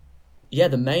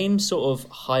main sort of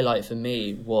highlight for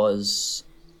me was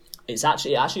it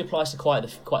actually applies to quite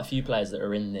a few players that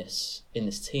are in this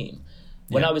team.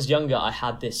 When I was younger, I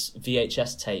had this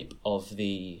VHS tape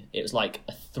it was like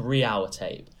a 3-hour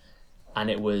tape, and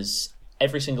it was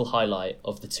every single highlight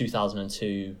of the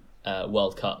 2002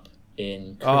 World Cup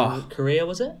in Korea,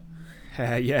 was it?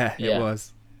 Yeah, it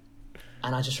was.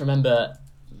 And I just remember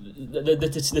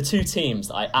the 2 teams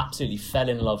that I absolutely fell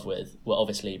in love with were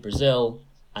obviously Brazil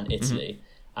and Italy,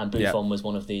 and Buffon was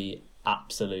one of the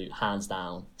absolute hands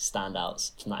down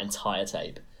standouts from that entire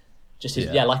tape. Just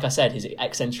his, like I said, his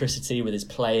eccentricity with his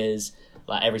players.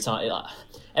 Like every time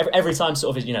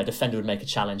sort of, you know, defender would make a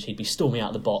challenge, he'd be storming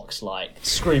out the box, like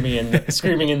screaming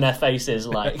in their faces,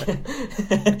 like I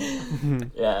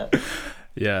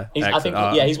think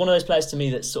he's one of those players to me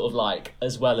that's sort of like,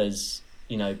 as well as,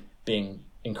 you know, being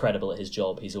incredible at his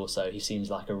job, he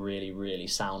seems like a really, really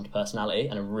sound personality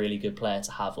and a really good player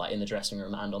to have, like, in the dressing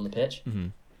room and on the pitch.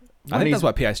 I think that's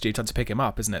why PSG tried to pick him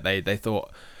up, isn't it? They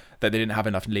thought that they didn't have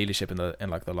enough leadership in the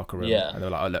locker room, and they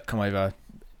were like, oh look, come over,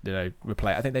 you know,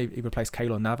 replace. I think he replaced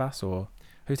Keylor Navas, or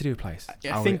who did he replace?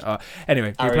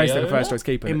 Anyway, he replaced the first choice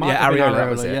keeper. Areola, that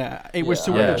was it. Yeah, it was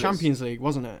to win the Champions League,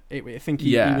 wasn't it? I think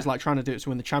he was like trying to do it to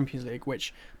win the Champions League,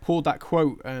 which pulled that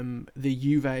quote, the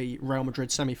Juve Real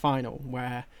Madrid semi-final,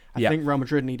 where I think Real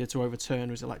Madrid needed to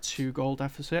overturn, was it like 2-goal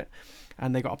deficit,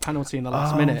 and they got a penalty in the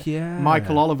last minute.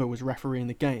 Michael Oliver was refereeing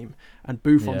the game, and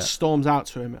Buffon storms out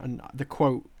to him, and the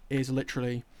quote is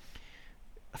literally,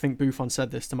 I think Buffon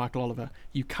said this to Michael Oliver: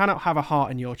 "You cannot have a heart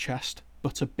in your chest,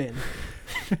 but a bin."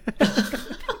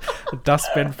 A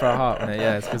dustbin for a heart, wasn't it?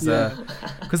 Yes, because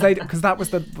that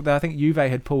was I think Juve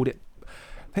had pulled it.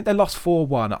 I think they lost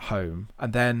 4-1 at home,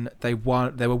 and then they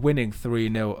were winning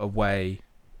 3-0 away.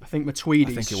 I think Matuidi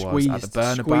I think it was at the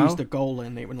Bernabeu. squeezed a goal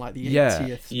in it when like the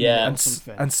 80th Yeah. minute or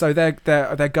something. And so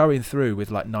they're going through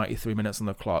with like 93 minutes on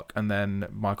the clock, and then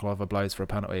Michael Oliver blows for a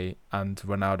penalty, and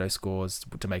Ronaldo scores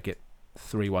to make it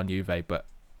 3-1 Juve. But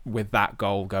with that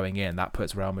goal going in, that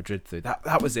puts Real Madrid through.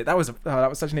 That was it. That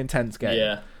was such an intense game.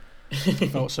 Yeah. I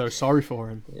felt so sorry for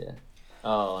him. Yeah.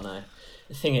 Oh no.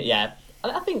 The thing is, yeah,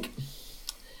 I think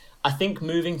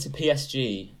moving to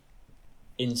PSG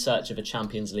in search of a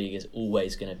Champions League is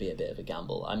always going to be a bit of a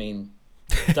gamble. I mean,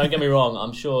 don't get me wrong,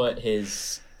 I'm sure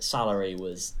his salary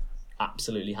was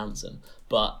absolutely handsome,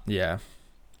 but yeah,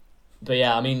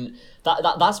 I mean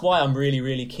that's why I'm really,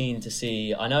 really keen to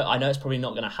see. I know it's probably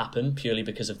not going to happen purely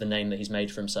because of the name that he's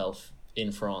made for himself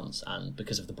in France and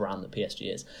because of the brand that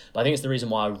PSG is. But I think it's the reason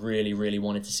why I really, really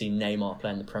wanted to see Neymar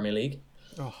play in the Premier League.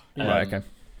 Oh, right, okay.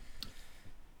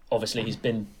 Obviously, he's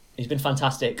been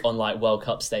fantastic on like World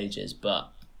Cup stages,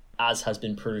 but as has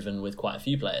been proven with quite a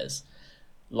few players,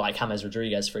 like James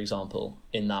Rodriguez, for example,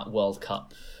 in that World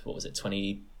Cup, what was it,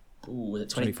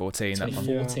 2014?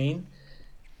 2014?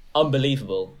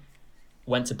 Unbelievable.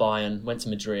 Went to Bayern, went to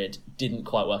Madrid, didn't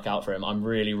quite work out for him. I was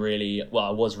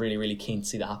really, really keen to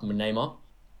see that happen with Neymar.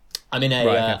 I'm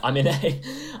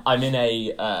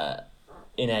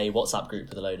in a WhatsApp group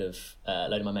with a load of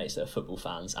my mates that are football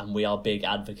fans, and we are big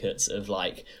advocates of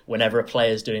like whenever a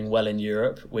player's doing well in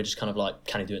Europe, we're just kind of like,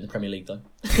 can he do it in the Premier League though?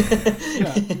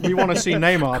 Yeah, we want to see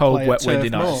Neymar cold, play wet, at windy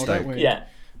Turf night, Moor, don't we? Yeah,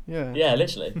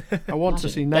 literally. I want to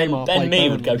see Ben Neymar play Mee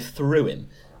would Burnley. go through him.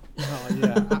 Oh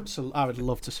yeah, absolutely. I would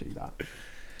love to see that.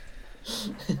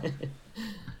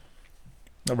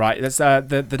 All right, that's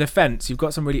the defence. You've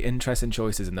got some really interesting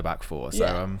choices in the back four,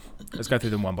 so let's go through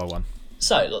them one by one.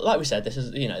 So, like we said, this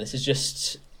is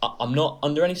just. I'm not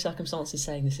under any circumstances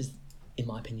saying this is, in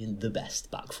my opinion, the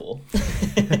best back four.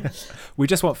 We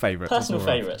just want favourites. Personal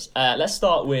favourites. Let's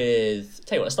start with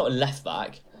left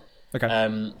back.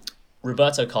 Okay.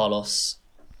 Roberto Carlos,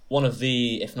 one of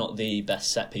the, if not the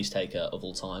best set piece taker of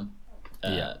all time.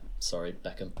 Sorry,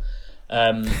 Beckham.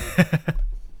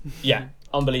 Yeah,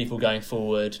 unbelievable going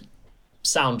forward.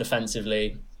 Sound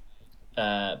defensively.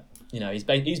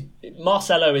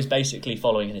 Marcelo is basically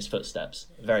following in his footsteps.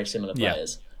 Very similar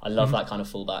players. Yeah. I love that kind of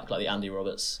fullback, like the Andy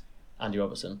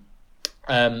Robertson.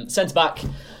 Centre back,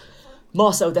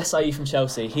 Marcel Desailly from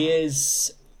Chelsea.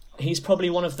 He's probably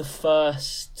one of the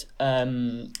first.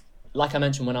 Like I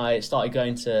mentioned, when I started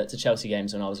going to Chelsea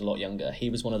games when I was a lot younger, he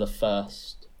was one of the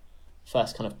first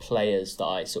kind of players that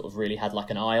I sort of really had like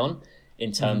an eye on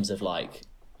in terms of like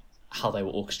how they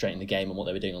were orchestrating the game and what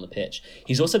they were doing on the pitch.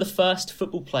 He's also the first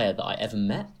football player that I ever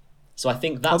met. So I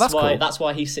think that's why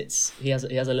he has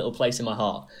a little place in my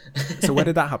heart. So when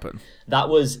did that happen? That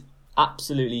was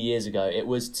absolutely years ago. It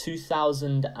was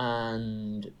 2000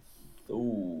 and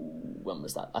when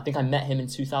was that? I think I met him in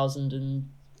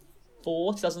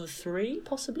 2004, 2003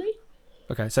 possibly.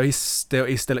 Okay, so he's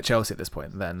still at Chelsea at this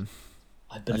point then.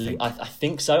 I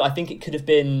think so. I think it could have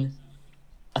been.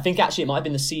 I think actually it might have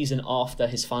been the season after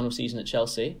his final season at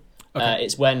Chelsea. Okay.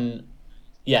 It's when,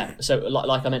 so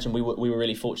like I mentioned, we were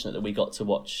really fortunate that we got to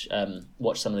watch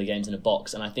some of the games in a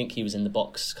box, and I think he was in the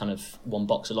box, kind of one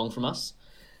box along from us,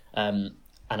 and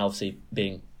obviously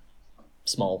being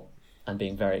small and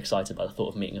being very excited by the thought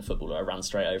of meeting a footballer, I ran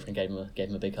straight over and gave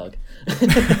him a big hug.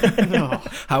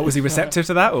 How was he receptive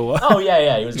to that, or what? Oh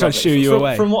yeah, he was trying to shoo you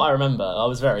away. From what I remember, I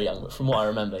was very young, but from what I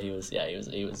remember, he was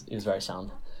very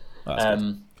sound. Oh, I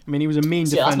mean, he was a mean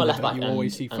defender, that's my left back, but you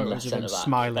always see photos of him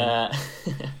smiling.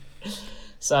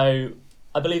 So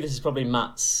I believe this is probably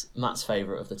Matt's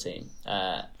favourite of the team.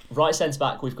 Right centre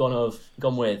back, we've gone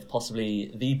with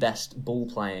possibly the best ball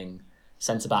playing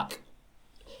centre back.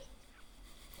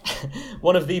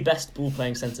 One of the best ball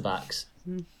playing centre backs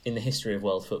in the history of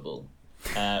world football.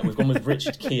 We've gone with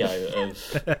Richard Keogh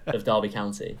of Derby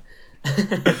County.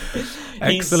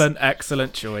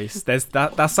 Excellent choice.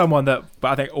 That's someone that,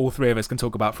 but I think all three of us can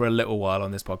talk about for a little while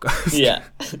on this podcast. Yeah,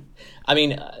 I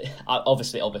mean,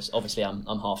 obviously,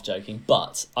 I'm half joking,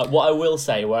 but what I will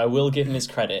say, where I will give him his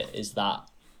credit, is that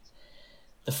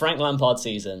the Frank Lampard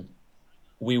season,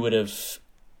 we would have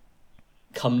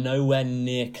come nowhere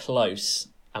near close,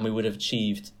 and we would have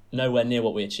achieved nowhere near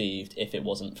what we achieved if it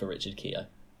wasn't for Richard Keogh.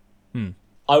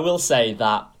 I will say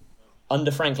that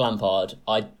under Frank Lampard,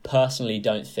 I personally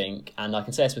don't think, and I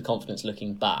can say this with confidence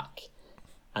looking back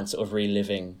and sort of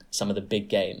reliving some of the big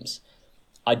games,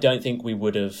 I don't think we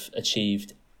would have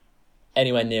achieved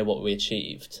anywhere near what we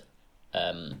achieved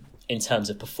in terms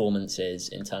of performances,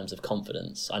 in terms of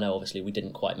confidence. I know obviously we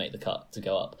didn't quite make the cut to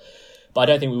go up. But I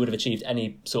don't think we would have achieved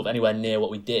any sort of anywhere near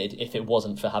what we did if it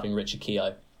wasn't for having Richard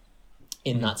Keogh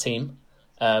in that team.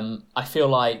 I feel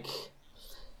like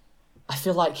I've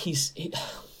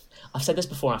said this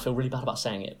before and I feel really bad about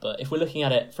saying it, but if we're looking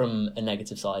at it from a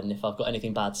negative side, and if I've got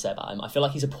anything bad to say about him, I feel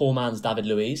like he's a poor man's David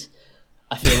Luiz.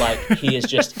 I feel like he is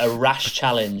just a rash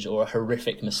challenge or a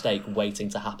horrific mistake waiting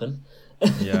to happen.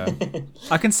 Yeah,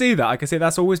 I can see that.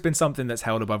 That's always been something that's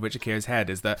held above Richard Keogh's head,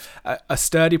 is that a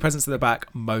sturdy presence at the back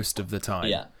most of the time.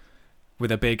 Yeah.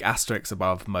 With a big asterisk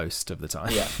above most of the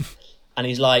time. Yeah. And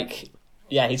he's like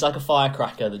a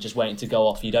firecracker that's just waiting to go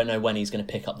off. You don't know when he's going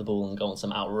to pick up the ball and go on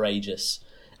some outrageous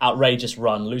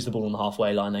run, lose the ball on the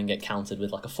halfway line, then get countered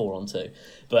with like a 4-on-2.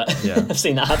 But yeah. I've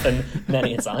seen that happen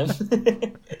many a time.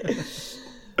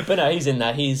 But no, he's in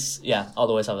there. I'll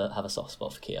always have a soft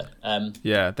spot for Keogh.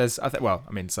 Yeah,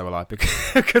 so will I,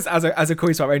 because as a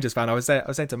Queen's Park Rangers fan, I was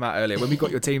saying to Matt earlier, when we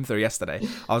got your team through yesterday,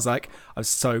 I was like, I'm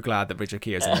so glad that Richard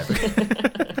Keogh's in there.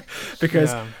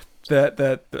 Because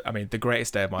the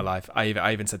greatest day of my life, I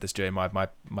even said this during my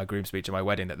groom speech at my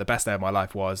wedding, that the best day of my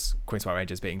life was Queen's Park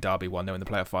Rangers beating Derby 1-0 in the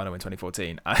playoff final in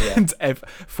 2014. And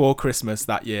for Christmas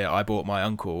that year, I bought my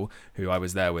uncle, who I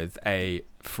was there with, a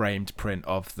framed print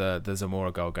of the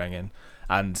Zamora goal going in.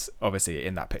 And obviously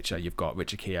in that picture, you've got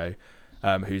Richard Keogh,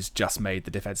 who's just made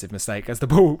the defensive mistake as the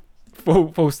ball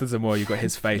falls to Zamora. You've got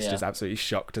his face just absolutely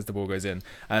shocked as the ball goes in.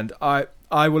 And I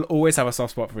will always have a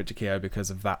soft spot for Richard Keogh because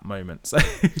of that moment. So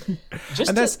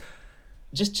just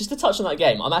to touch on that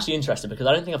game, I'm actually interested because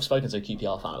I don't think I've spoken to a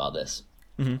QPR fan about this.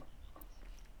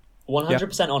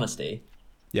 100% honesty.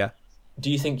 Yeah.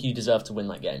 Do you think you deserve to win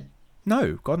that game?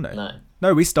 No, God no.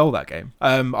 No, we stole that game.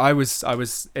 I was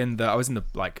in the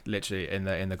like literally in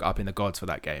the up in the gods for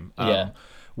that game.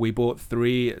 We bought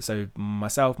 3. So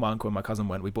myself, my uncle, and my cousin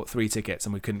went. We bought 3 tickets,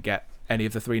 and we couldn't get any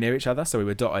of the 3 near each other, so we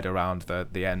were dotted around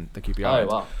the end, the QPR. Oh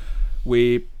wow.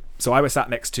 So I was sat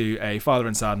next to a father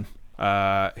and son,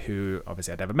 who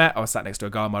obviously I'd never met. I was sat next to a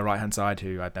guy on my right hand side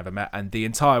who I'd never met, and the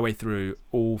entire way through,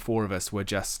 all 4 of us were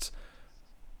just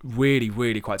really,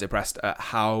 really quite depressed at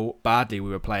how badly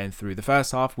we were playing through the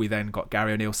first half. We then got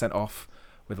Gary O'Neill sent off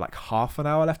with like half an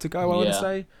hour left to go. I want to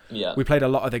say. Yeah. We played a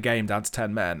lot of the game down to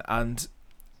 10 men, and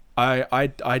I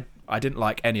didn't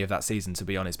like any of that season, to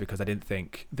be honest, because I didn't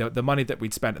think the money that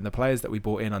we'd spent and the players that we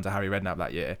bought in under Harry Redknapp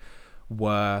that year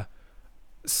were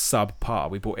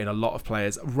subpar. We bought in a lot of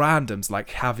players, randoms like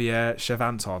Javier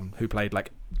Chavanton, who played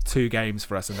like 2 games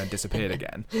for us and then disappeared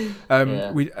again.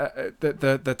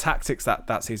 The tactics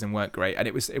that season weren't great, and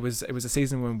it was a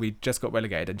season when we just got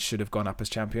relegated and should have gone up as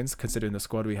champions considering the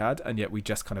squad we had, and yet we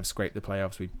just kind of scraped the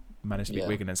playoffs. We managed to beat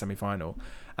Wigan in semi-final,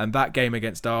 and that game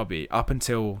against Derby, up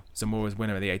until Zamora's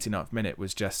winner in the 89th minute,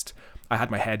 was just, I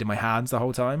had my head in my hands the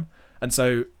whole time. And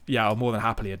so I'll more than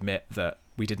happily admit that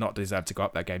we did not deserve to go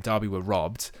up that game. Derby were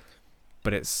robbed,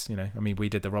 but it's, we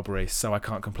did the robbery, so I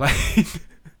can't complain.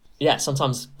 Yeah,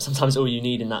 sometimes all you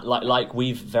need in that, like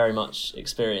we've very much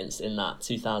experienced in that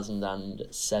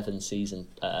 2007 season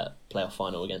playoff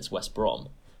final against West Brom.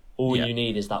 All you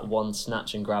need is that one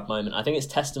snatch and grab moment. I think it's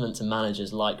testament to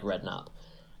managers like Redknapp,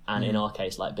 and in our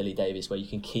case like Billy Davies, where you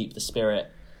can keep the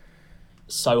spirit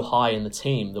so high in the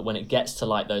team that when it gets to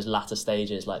like those latter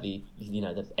stages, like the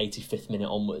 85th minute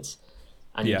onwards,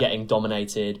 and you're getting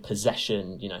dominated,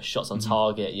 possession, shots on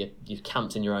target, you've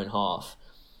camped in your own half.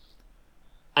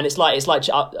 And it's like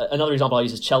another example I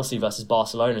use is Chelsea versus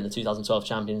Barcelona in the 2012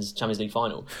 Champions League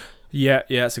final. Yeah,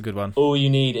 it's a good one. All you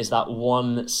need is that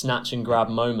one snatch and grab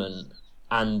moment,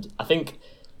 and I think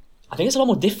it's a lot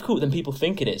more difficult than people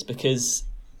think it is, because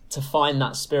to find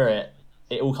that spirit,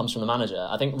 it all comes from the manager.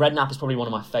 I think Redknapp is probably one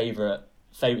of my favourite.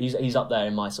 He's up there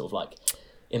in my sort of like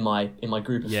in my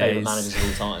group of favourite managers of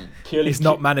all time. He's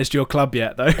not managed your club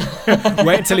yet, though.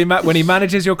 Wait until when he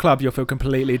manages your club, you'll feel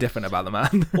completely different about the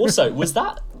man. Also, was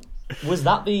that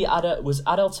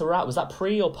Adel Taarabt? Was that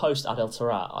pre or post Adel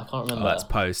Taarabt? I can't remember. Oh, that's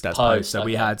post. That's post. So okay.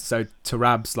 we had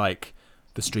Tarab's like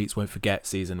the Streets Won't Forget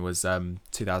season was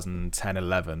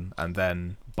 2010-11, and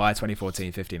then by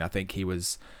 2014-15, I think he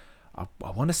was. I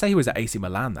want to say he was at AC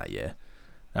Milan that year.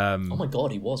 Oh my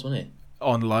God, he was, wasn't he?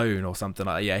 On loan or something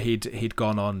like that. Yeah, he'd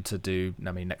gone on to do,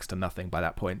 next to nothing by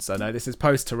that point. So no, this is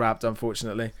post Taarabt,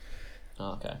 unfortunately.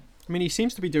 Oh, okay. I mean, he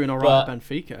seems to be doing all right at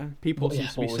Benfica. People seem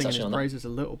to be singing his praises a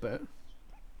little bit.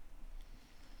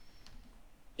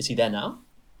 Is he there now?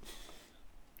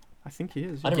 I think he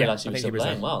is. I didn't realise he was still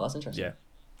playing. Wow, that's interesting. Yeah.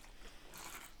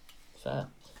 Fair.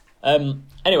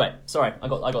 Anyway, sorry, I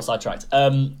got sidetracked.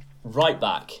 Right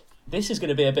back. This is going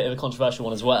to be a bit of a controversial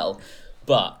one as well,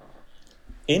 but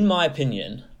in my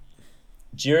opinion,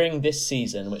 during this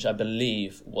season, which I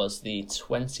believe was the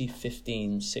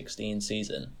 2015-16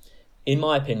 season, in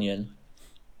my opinion,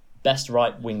 best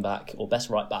right wing back or best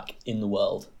right back in the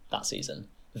world that season,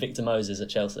 Victor Moses at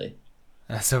Chelsea.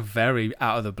 That's a very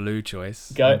out of the blue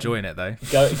choice. Go- I'm enjoying it though.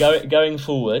 Going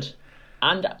forward,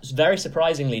 and very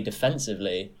surprisingly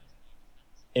defensively,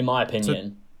 in my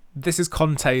opinion. This is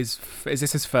Conte's. Is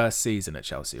this his first season at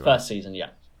Chelsea? Right? First season, yeah.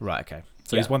 Right. Okay.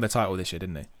 So Yeah. he's won the title this year,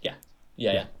 didn't he?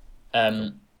 Yeah.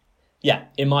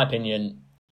 In my opinion,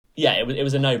 it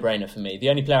was a no-brainer for me. The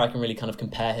only player I can really kind of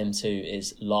compare him to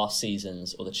is last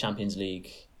season's or the Champions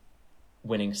League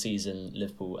winning season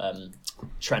Liverpool,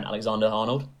 Trent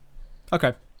Alexander-Arnold.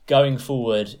 Okay. Going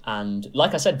forward, and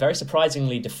like I said, very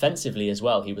surprisingly defensively as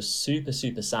well, he was super,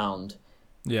 super sound.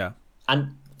 Yeah.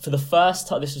 And for the first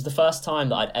time, this was the first time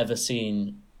that I'd ever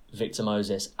seen Victor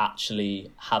Moses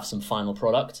actually have some final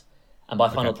product. And by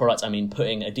final product, I mean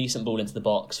putting a decent ball into the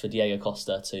box for Diego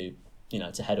Costa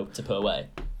to head up to put away.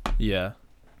 Yeah.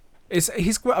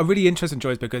 He's a really interesting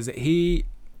choice because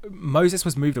Moses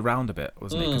was moved around a bit,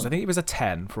 wasn't he? Because I think he was a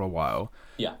 10 for a while.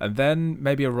 Yeah. And then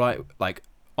maybe a right, like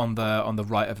on the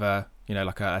right of a,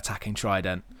 like a attacking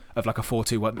trident of like a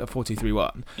 4-2-1, a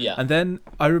 4-2-3-1. Yeah. And then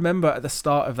I remember at the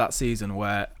start of that season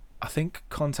where I think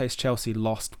Conte's Chelsea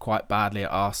lost quite badly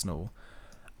at Arsenal,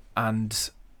 and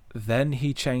then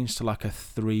he changed to like a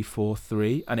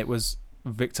 3-4-3, and it was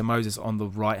Victor Moses on the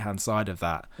right hand side of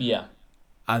that. Yeah.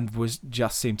 And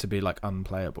just seemed to be like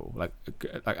unplayable, like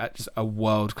just a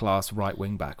world class right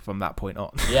wing back from that point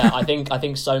on. Yeah, I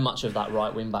think so much of that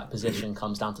right wing back position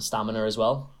comes down to stamina as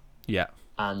well. Yeah.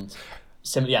 And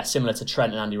similar to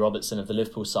Trent and Andy Robertson of the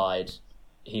Liverpool side,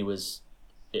 he was.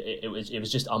 It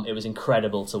was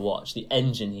incredible to watch. The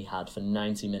engine he had for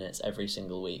 90 minutes every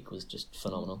single week was just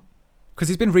phenomenal. Because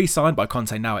he's been re-signed by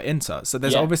Conte now at Inter, so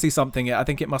there's obviously something. I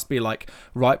think it must be like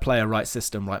right player, right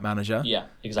system, right manager. Yeah,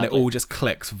 exactly. And it all just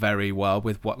clicks very well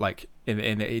with what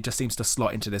it just seems to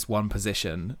slot into this one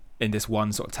position in this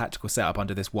one sort of tactical setup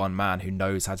under this one man who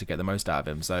knows how to get the most out of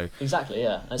him. So exactly,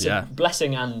 yeah, it's a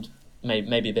blessing and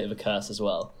maybe a bit of a curse as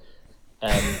well.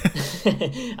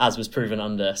 As was proven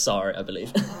under Sarri, I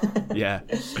believe. Yeah.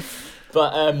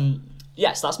 But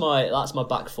yes, that's my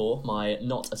back four, my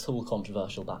not at all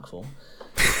controversial back four.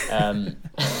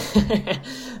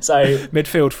 So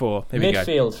midfield four. Here we go.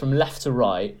 Midfield from left to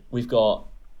right, we've got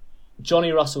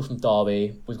Johnny Russell from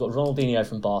Derby, we've got Ronaldinho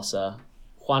from Barca,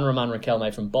 Juan Roman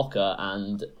Riquelme from Boca,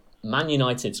 and Man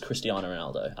United's Cristiano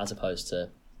Ronaldo, as opposed to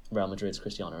Real Madrid's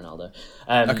Cristiano Ronaldo.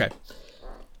 Okay.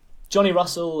 Johnny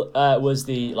Russell was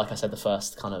the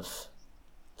first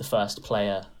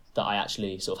player that I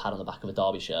actually sort of had on the back of a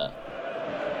Derby shirt.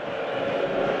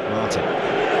 Martin,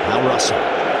 now Russell.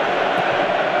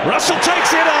 Russell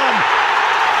takes it on!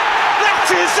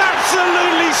 That is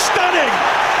absolutely stunning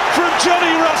from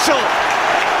Johnny Russell!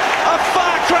 A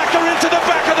firecracker into the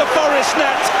back of the Forest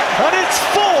net, and it's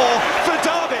 4 for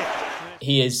Derby!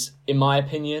 He is, in my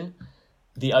opinion,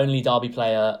 the only Derby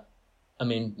player, I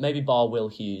mean, maybe bar Will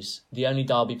Hughes, the only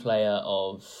Derby player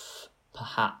of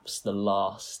perhaps the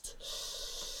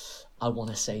last, I want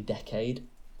to say, decade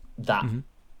that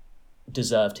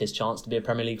deserved his chance to be a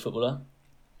Premier League footballer.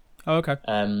 Oh, okay.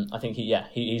 I think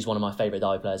he's one of my favourite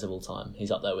Derby players of all time.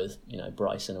 He's up there with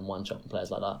Bryson and Wanchope and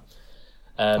players like that.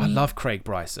 I love Craig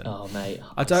Bryson. Oh mate,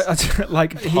 I don't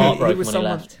like he was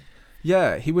someone. Left.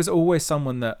 Yeah, he was always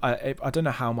someone that I don't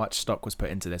know how much stock was put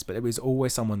into this, but it was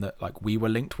always someone that like we were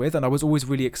linked with, and I was always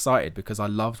really excited because I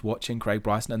loved watching Craig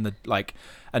Bryson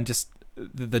and just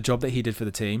the job that he did for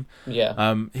the team.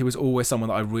 Yeah. He was always someone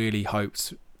that I really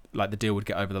hoped like the deal would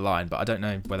get over the line, but I don't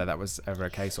know whether that was ever a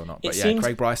case or not. But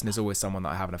Craig Bryson is always someone that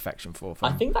I have an affection for.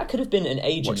 I think that could have been an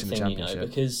agent thing,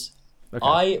 because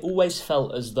I always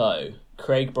felt as though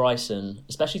Craig Bryson,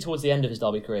 especially towards the end of his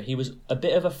Derby career, he was a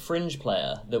bit of a fringe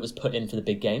player that was put in for the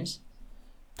big games.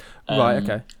 Right,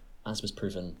 okay. As was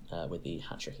proven with the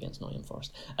hat-trick against Nottingham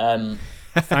Forest.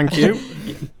 Thank you.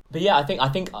 But yeah, I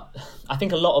think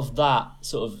a lot of that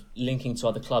sort of linking to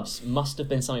other clubs must have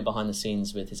been something behind the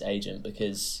scenes with his agent,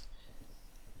 because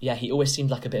he always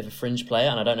seemed like a bit of a fringe player,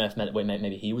 and I don't know if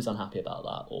maybe he was unhappy about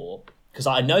that, or because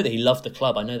I know that he loved the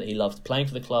club, I know that he loved playing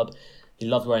for the club, he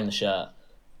loved wearing the shirt,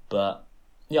 but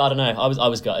I don't know. I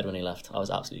was gutted when he left. I was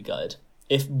absolutely gutted.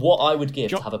 If what I would give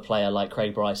to have a player like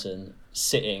Craig Bryson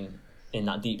sitting in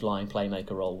that deep lying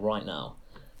playmaker role right now,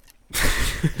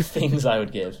 things I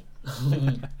would give.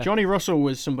 Johnny Russell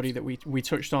was somebody that we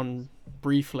touched on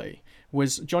briefly.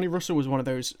 Johnny Russell was one of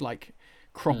those like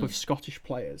crop of Scottish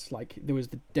players. Like there was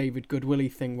the David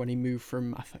Goodwillie thing when he moved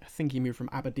from I think he moved from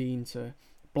Aberdeen to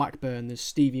Blackburn. There's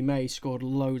Stevie May scored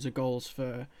loads of goals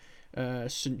for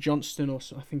St Johnstone,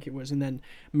 I think it was, and then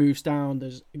moves down.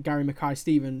 There's Gary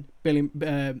Mackay-Steven, Billy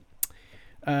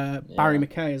Barry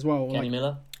McKay as well. Kenny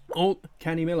Miller.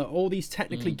 Kenny Miller, all these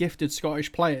technically gifted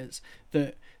Scottish players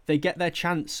that they get their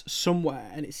chance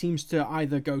somewhere and it seems to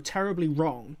either go terribly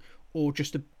wrong or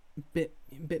just a bit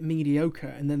mediocre,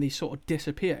 and then they sort of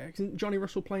disappear. Isn't Johnny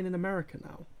Russell playing in America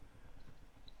now?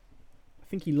 I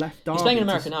think he left Derby. He's playing in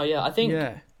America now, yeah. I think.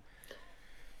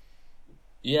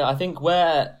 Yeah, I think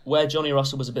where Johnny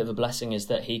Russell was a bit of a blessing is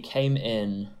that he came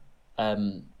in.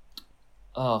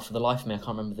 For the life of me, I can't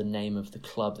remember the name of the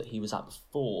club that he was at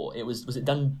before. Was it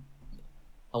Dundee?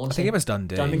 I think it was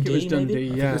Dundee. I think it was Dundee. Maybe?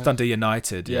 Yeah, I think it was Dundee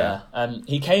United. Yeah.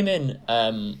 He came in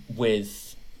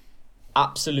with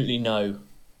absolutely no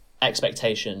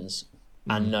expectations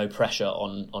and no pressure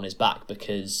on his back,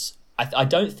 because I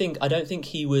don't think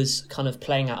he was kind of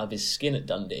playing out of his skin at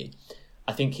Dundee.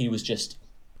 I think he was just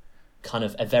kind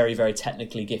of a very, very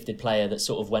technically gifted player that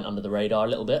sort of went under the radar a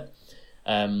little bit.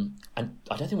 And I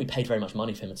don't think we paid very much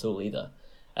money for him at all either.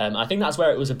 I think that's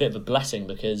where it was a bit of a blessing,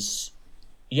 because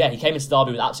he came into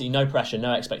Derby with absolutely no pressure,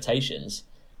 no expectations,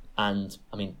 and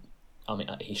I mean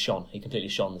he completely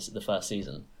shone the first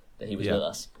season that he was with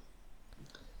us.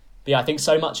 But yeah, I think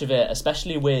so much of it,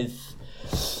 especially with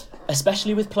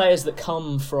players that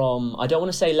come from, I don't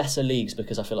want to say lesser leagues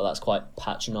because I feel like that's quite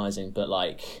patronising, but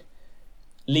like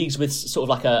leagues with sort of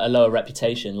like a lower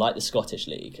reputation, like the Scottish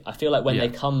League. I feel like when they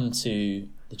come to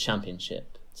the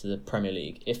Championship, to the Premier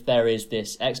League, if there is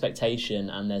this expectation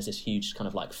and there's this huge kind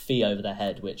of like fee over their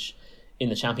head, which in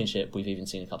the Championship we've even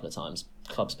seen a couple of times,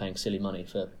 clubs paying silly money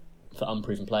for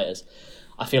unproven players.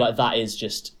 I feel like that is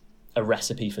just a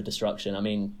recipe for destruction. I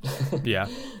mean,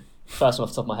 first one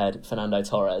off the top of my head, Fernando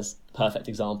Torres, perfect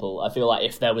example. I feel like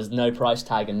if there was no price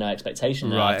tag and no expectation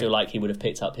there, I feel like he would have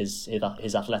picked up his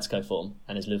Atletico form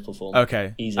and his Liverpool form.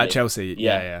 Okay, easily. at Chelsea.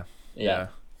 Yeah.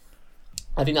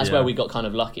 I think that's where we got kind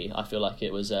of lucky. I feel like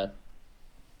it was.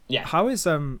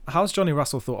 How's Johnny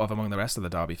Russell thought of among the rest of the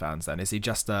Derby fans? Then is he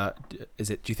just do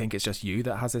you think it's just you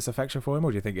that has this affection for him,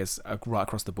 or do you think it's right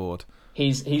across the board?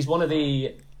 He's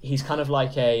kind of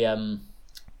like a.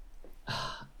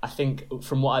 I think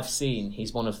from what I've seen,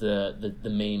 he's one of the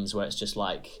memes where it's just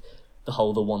like the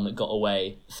one that got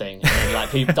away thing. And then,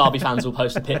 like Derby fans will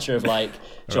post a picture of like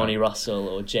Johnny Russell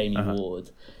or Jamie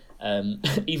Ward,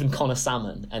 even Connor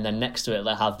Salmon, and then next to it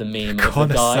they'll have the meme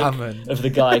of the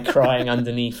guy crying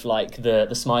underneath like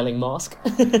the smiling mask.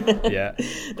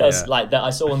 There's like that. I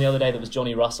saw one the other day that was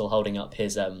Johnny Russell holding up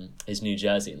his new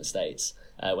jersey in the States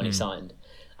when he signed.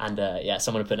 And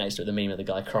someone had put next to it the meme of the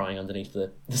guy crying underneath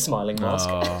the smiling mask.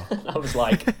 I was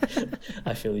like,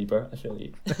 I feel you, bro. I feel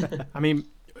you. I mean,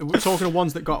 we're talking of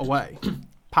ones that got away.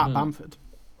 Pat Bamford.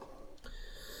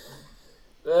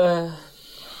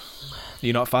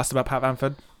 You're not fussed about Pat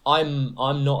Bamford? I'm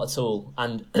not at all.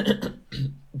 And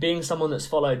being someone that's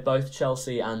followed both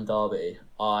Chelsea and Derby,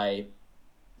 I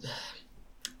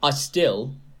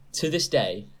still, to this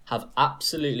day, have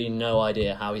absolutely no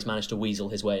idea how he's managed to weasel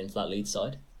his way into that Leeds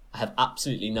side. I have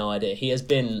absolutely no idea. He has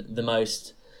been the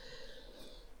most...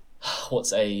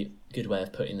 What's a good way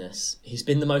of putting this? He's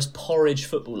been the most porridge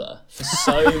footballer for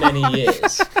so many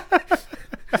years.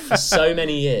 For so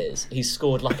many years. He's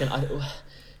scored like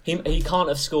he can't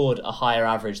have scored a higher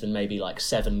average than maybe like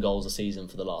 7 goals a season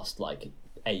for the last like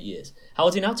 8 years. How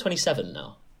old is he now? 27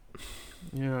 now.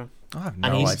 Yeah. I have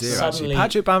no idea, actually.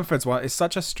 Patrick Bamford's one is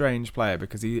such a strange player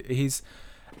because he's...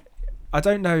 I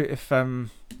don't know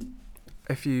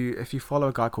if you follow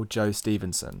a guy called Joe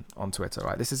Stevenson on Twitter,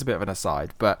 right? This is a bit of an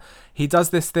aside, but he does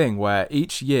this thing where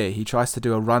each year he tries to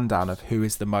do a rundown of who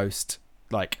is the most,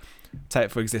 like...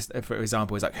 For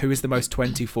example, is like, who is the most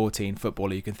 2014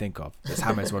 footballer you can think of? It's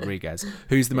James Rodriguez.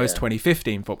 Who's the most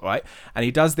 2015 footballer, right? And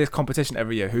he does this competition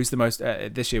every year. Who's the most?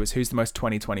 This year was who's the most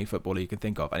 2020 footballer you can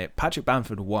think of, and Patrick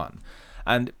Bamford won.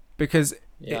 And because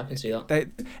I can see that.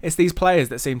 It's these players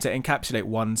that seem to encapsulate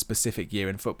one specific year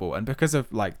in football, and because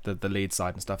of like the lead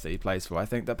side and stuff that he plays for, I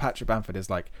think that Patrick Bamford is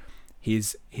like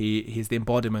he's the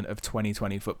embodiment of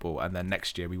 2020 football, and then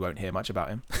next year we won't hear much about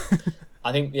him.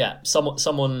 I think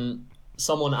someone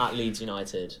at Leeds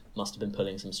United must have been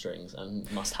pulling some strings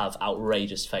and must have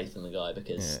outrageous faith in the guy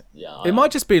because it might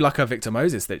just be like a Victor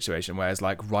Moses situation where it's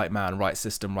like right man, right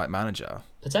system, right manager.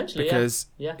 Potentially, because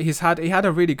he had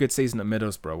a really good season at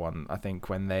Middlesbrough one, I think,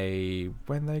 when they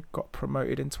got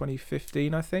promoted in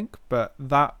 2015, I think. But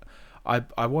that I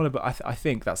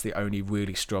think that's the only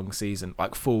really strong season,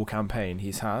 like full campaign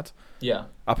he's had. Yeah.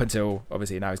 Up until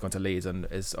obviously now he's gone to Leeds and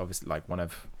is obviously like one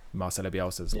of Marcelo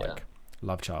Bielsa's like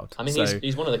love child. I mean,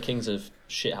 he's one of the kings of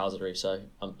shithousery, so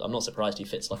I'm not surprised he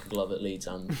fits like a glove at Leeds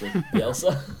and with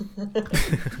Bielsa.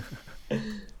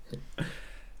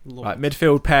 Right,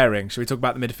 midfield pairing. Should we talk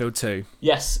about the midfield too?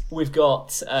 Yes, we've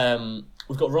got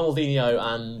we've got Ronaldinho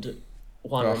and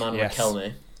Juan Román yes.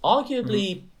 Riquelme.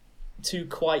 Arguably two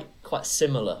quite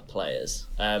similar players.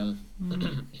 So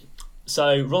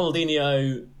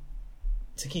Ronaldinho,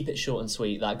 to keep it short and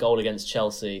sweet, that goal against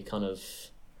Chelsea kind of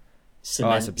it's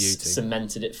a beauty.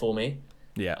 cemented it for me.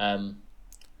 Yeah.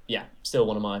 Yeah, still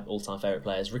one of my all-time favourite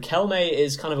players. Riquelme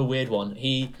is kind of a weird one.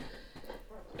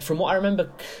 From what I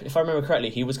remember, if I remember correctly,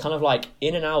 he was kind of like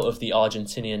in and out of the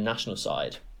Argentinian national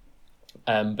side.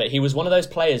 But he was one of those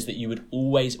players that you would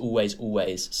always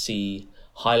see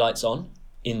highlights on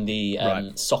in the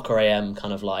Soccer AM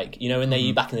kind of like, you know, when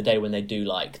they back in the day when they do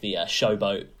like the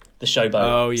showboat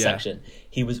section.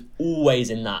 He was always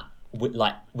in that,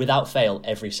 like without fail,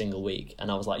 every single week. And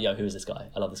I was like, yo, who is this guy?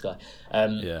 I love this guy.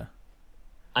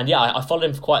 And yeah, I followed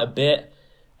him for quite a bit.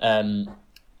 And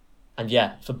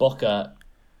yeah, for Boca,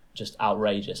 just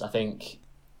outrageous. I think,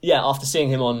 yeah, after seeing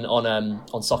him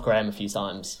on Soccer AM a few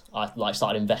times, I like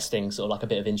started investing sort of like a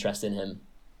bit of interest in him.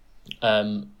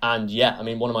 And yeah, I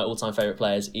mean, one of my all-time favourite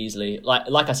players, easily.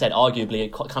 Like I said, arguably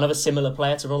kind of a similar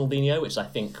player to Ronaldinho, which I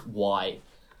think why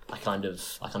I kind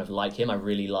of like him. I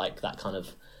really like that kind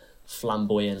of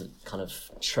flamboyant, kind of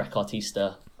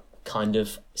Trequartista kind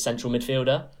of central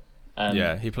midfielder.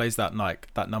 He plays that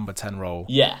number 10 role.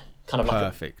 Yeah, kind of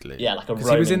perfectly. Like a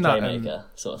roaming playmaker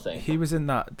sort of thing. He was in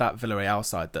that Villarreal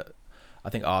side that I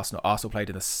think Arsenal played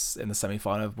in the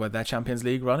semi-final of their Champions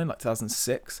League run in like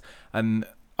 2006, and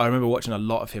I remember watching a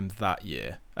lot of him that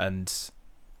year, and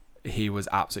he was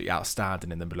absolutely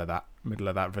outstanding in the middle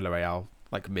of that Villarreal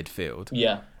like midfield.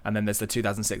 Yeah. And then there's the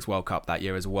 2006 World Cup that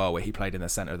year as well, where he played in the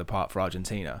centre of the park for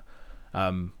Argentina.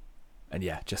 And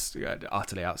yeah, just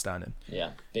utterly outstanding.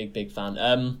 Yeah, big fan.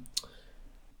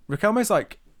 Riquelme's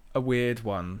like a weird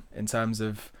one in terms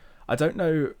of, I don't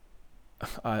know.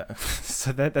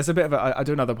 So there's a bit of I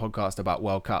do another podcast about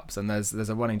World Cups, and there's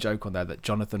a running joke on there that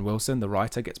Jonathan Wilson, the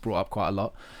writer, gets brought up quite a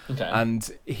lot. Okay.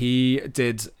 And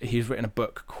he's written a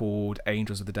book called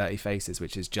Angels with the Dirty Faces,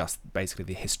 which is just basically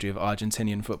the history of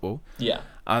Argentinian football. Yeah.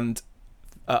 And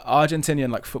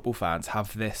Argentinian like football fans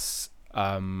have this.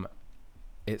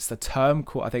 It's the term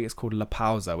called, I think it's called La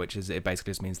Pausa, which is, it basically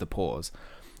just means the pause.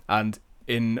 And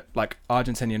in like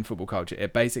Argentinian football culture,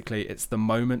 it's the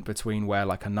moment between where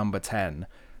like a number 10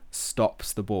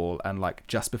 stops the ball and like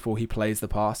just before he plays the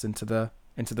pass into the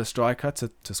striker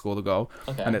to score the goal.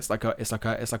 Okay. And it's like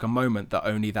a moment that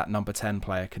only that number 10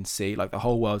 player can see. Like the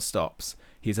whole world stops.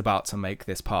 He's about to make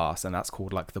this pass, and that's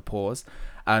called like the pause.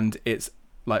 And it's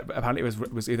like, apparently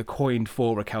it was either coined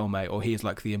for Riquelme or he's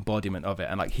like the embodiment of it,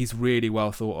 and like he's really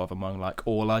well thought of among like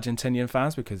all Argentinian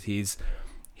fans because he's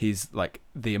like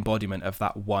the embodiment of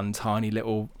that one tiny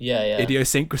little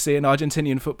idiosyncrasy in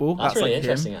Argentinian football. That's really like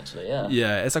interesting, actually.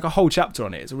 Yeah, it's like a whole chapter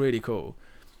on it. It's really cool.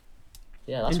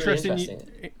 Yeah, that's interesting. Really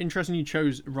interesting. Interesting you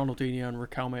chose Ronaldinho and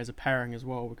Riquelme as a pairing as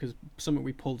well, because something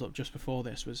we pulled up just before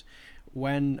this was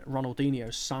when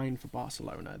Ronaldinho signed for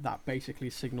Barcelona, that basically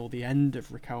signalled the end of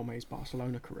Riquelme's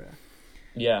Barcelona career.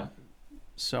 Yeah.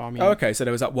 So I mean, okay, so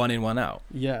there was that one in, one out.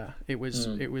 Yeah, it was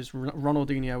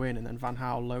Ronaldinho in, and then Van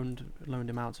Gaal loaned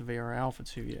him out to Villarreal for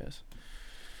 2 years.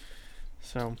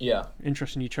 So yeah,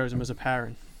 interesting you chose him as a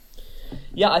pairing.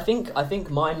 Yeah, I think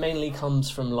mine mainly comes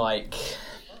from like.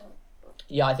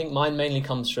 Yeah, I think mine mainly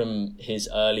comes from his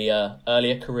earlier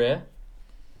career,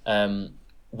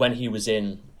 when he was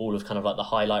in all of kind of like the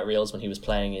highlight reels when he was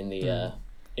playing in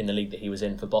the league that he was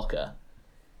in for Boca.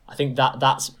 I think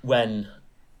that's when,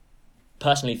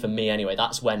 personally for me anyway,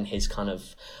 that's when his kind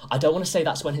of, I don't want to say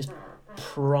that's when his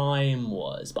prime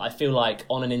was, but I feel like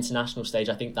on an international stage,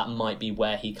 I think that might be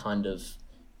where he kind of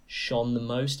shone the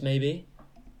most, maybe,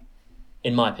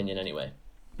 in my opinion anyway.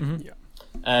 Mm-hmm.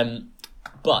 Yeah.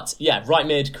 But yeah, right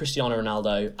mid, Cristiano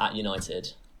Ronaldo at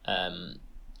United. I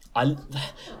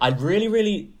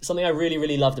really something I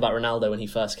really loved about Ronaldo when he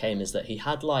first came is that he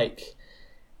had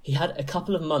a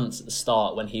couple of months at the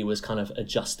start when he was kind of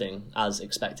adjusting as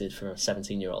expected for a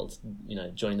 17-year-old, you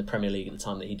know, joining the Premier League at the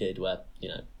time that he did, where, you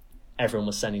know, everyone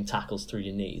was sending tackles through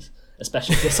your knees,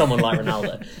 especially for someone like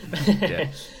Ronaldo. Yeah.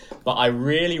 But I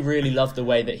really loved the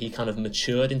way that he kind of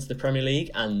matured into the Premier League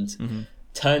and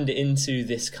turned it into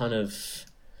this kind of.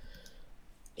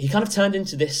 He kind of turned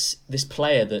into this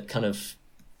player that kind of.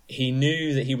 He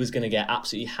knew that he was going to get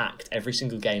absolutely hacked every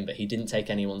single game, but he didn't take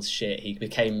anyone's shit. He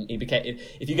became.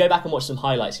 If you go back and watch some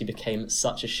highlights, he became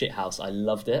such a shithouse. I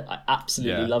loved it. I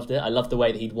absolutely loved it. I loved the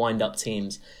way that he'd wind up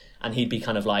teams, and he'd be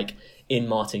kind of like in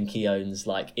Martin Keown's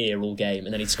like ear all game,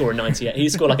 and then he'd score a 90. He'd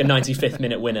score like a 95th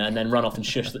minute winner, and then run off and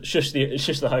shush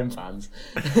the home fans.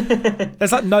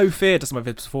 There's like no fear to some of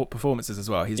his performances as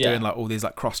well. He's doing like all these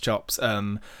like cross chops,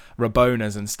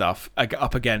 Rabonas and stuff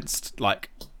up against like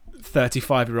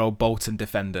 35-year-old Bolton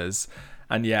defenders,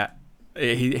 and yet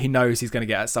he knows he's going to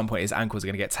get, at some point, his ankles are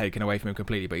going to get taken away from him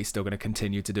completely, but he's still going to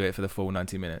continue to do it for the full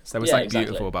 90 minutes. There was something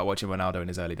beautiful about watching Ronaldo in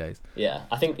his early days.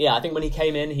 I think when he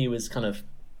came in, he was kind of,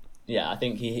 I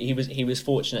think he was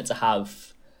fortunate to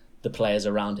have the players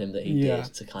around him that he did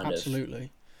to kind of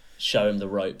show him the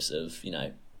ropes of,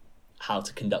 how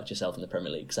to conduct yourself in the Premier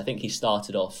League. Because I think he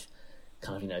started off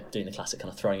kind of, doing the classic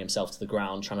kind of throwing himself to the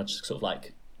ground, trying to just sort of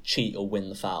like cheat or win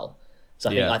the foul. So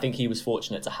I think he was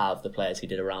fortunate to have the players he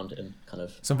did around him. Kind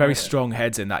of some very strong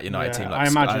heads in that United team. Like, I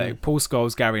imagine Paul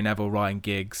Scholes, Gary Neville, Ryan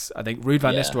Giggs. I think Ruud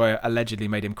van Nistelrooy allegedly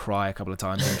made him cry a couple of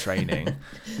times in training.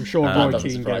 I'm sure Roy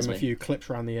Keane gave him a few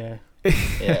clips around the air.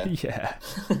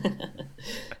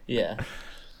 Yeah.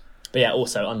 But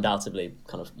also undoubtedly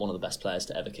kind of one of the best players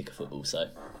to ever kick a football. So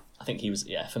I think he was,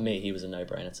 for me, he was a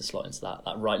no-brainer to slot into that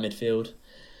right midfield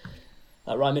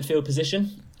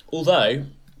position. Although,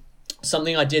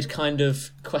 something I did kind of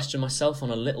question myself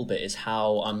on a little bit is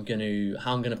how I'm going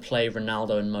to play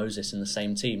Ronaldo and Moses in the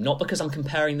same team. Not because I'm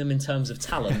comparing them in terms of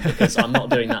talent, because I'm not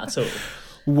doing that at all.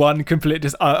 One complete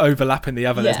just overlapping the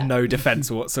other. There's no defence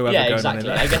whatsoever going on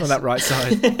on that right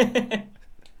side.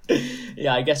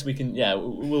 I guess we can.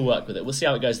 We'll work with it. We'll see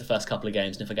how it goes the first couple of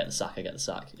games, and if I get the sack, I get the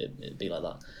sack. It'd be like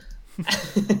that.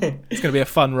 It's going to be a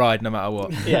fun ride no matter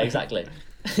what. Yeah, exactly.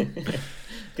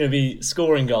 Going to be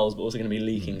scoring goals, but also going to be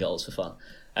leaking goals for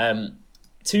fun.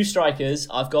 Two strikers.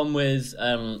 I've gone with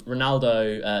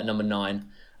Ronaldo, number 9,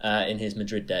 in his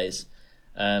Madrid days.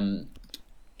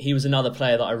 He was another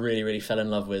player that I really, really fell in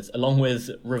love with, along with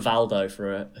Rivaldo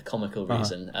for a comical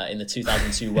reason, in the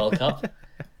 2002 World Cup.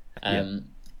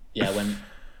 When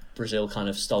Brazil kind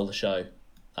of stole the show,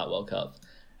 that World Cup.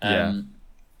 One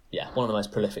of the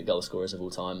most prolific goal scorers of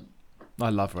all time. I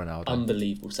love Ronaldo.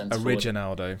 Unbelievable centre forward.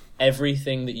 Originaldo.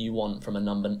 Everything that you want from a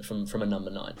number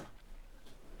 9.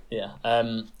 Yeah.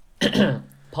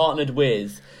 Partnered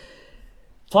with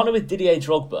Didier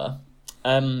Drogba.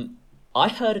 I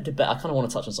heard a debate. I kind of want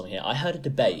to touch on something here. I heard a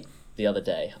debate the other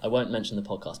day. I won't mention the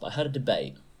podcast, but I heard a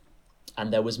debate,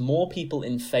 and there was less people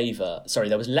in favour of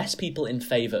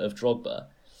Drogba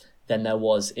than there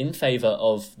was in favour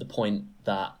of the point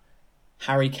that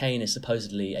Harry Kane is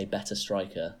supposedly a better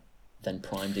striker than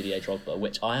prime Didier Drogba,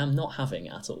 which I am not having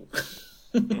at all.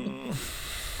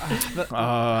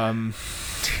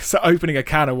 So opening a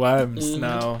can of worms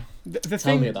now.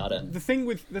 Tell me about it. The thing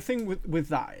with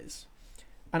that is,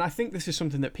 and I think this is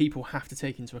something that people have to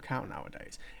take into account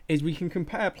nowadays, is we can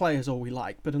compare players all we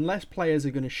like, but unless players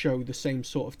are going to show the same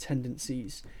sort of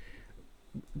tendencies,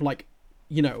 like,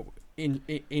 in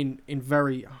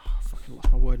very fucking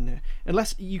lost my word in here.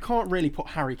 Unless you can't really put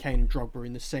Harry Kane and Drogba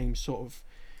in the same sort of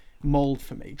mold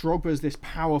for me. Drogba's this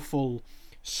powerful,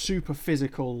 super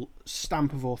physical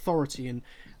stamp of authority, and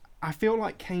I feel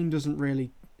like Kane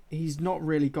he's not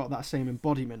really got that same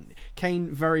embodiment. Kane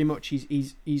very much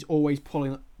he's always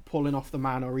pulling off the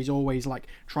man, or he's always like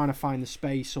trying to find the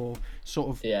space, or sort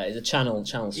of he's a channel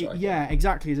striker. Yeah,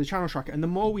 exactly, he's a channel striker. And the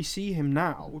more we see him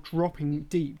now dropping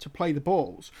deep to play the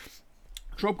balls,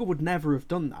 Drogba would never have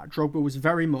done that. Drogba was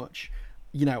very much,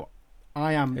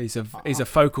 he's a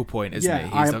focal point,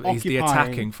 isn't he? He's the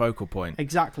attacking focal point.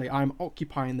 Exactly. I'm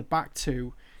occupying the back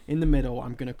two in the middle.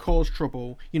 I'm going to cause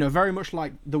trouble. Very much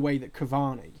like the way that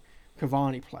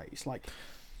Cavani plays. Like,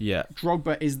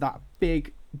 Drogba is that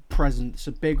big presence,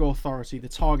 a big authority, the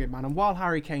target man. And while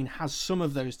Harry Kane has some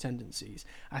of those tendencies,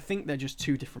 I think they're just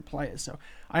two different players. So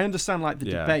I understand the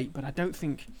debate, but I don't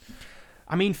think.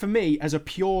 I mean, for me, as a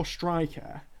pure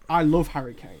striker, I love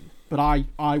Harry Kane, but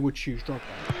I would choose Drogba.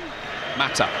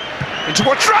 Mata into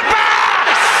what Drogba!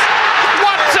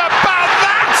 What about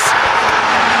that?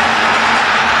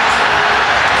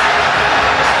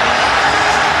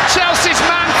 Chelsea's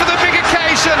man for the big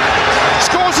occasion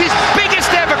scores his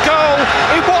biggest ever goal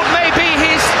in what may be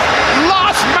his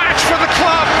last match for the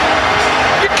club.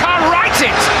 You can't write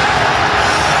it.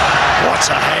 What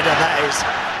a header that is!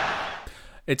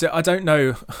 I don't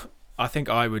know. I think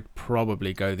I would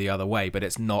probably go the other way, but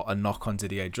it's not a knock on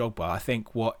Didier Drogba. I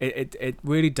think what it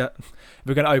really does. If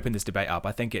we're going to open this debate up,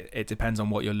 I think it depends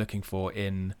on what you're looking for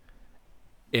it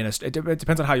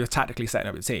depends on how you're tactically setting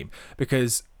up your team,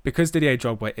 because Didier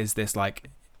Drogba is this like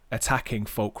attacking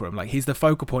fulcrum, like he's the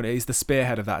focal point, he's the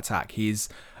spearhead of that attack. He's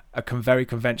a very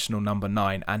conventional number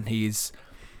 9, and he's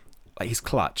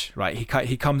clutch, right?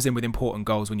 He comes in with important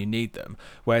goals when you need them,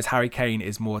 whereas Harry Kane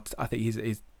is more. I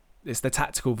think it's the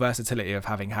tactical versatility of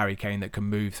having Harry Kane that can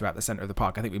move throughout the centre of the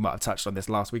park. I think we might have touched on this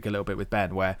last week a little bit with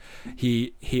Ben, where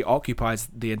he occupies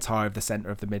the entire of the centre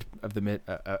of the middle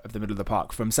of the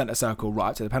park, from centre circle right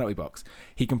up to the penalty box.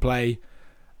 He can play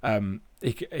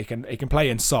he can play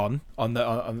in Son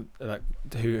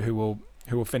who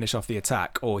will finish off the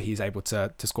attack, or he's able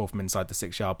to score from inside the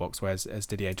 6-yard box, whereas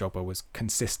Didier Drogba was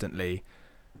consistently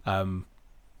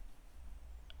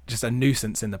just a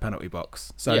nuisance in the penalty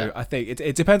box. So I think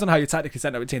it depends on how you tactically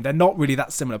set up a team. They're not really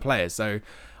that similar players, so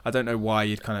I don't know why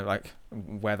you'd kind of like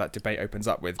where that debate opens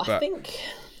up with. But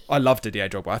I love Didier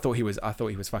Drogba. I thought he was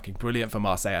fucking brilliant for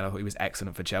Marseille, and I thought he was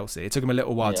excellent for Chelsea. It took him a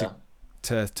little while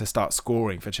to start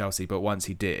scoring for Chelsea, but once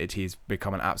he did, he's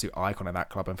become an absolute icon of that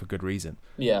club, and for good reason.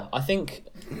 Yeah, I think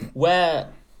where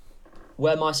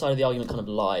my side of the argument kind of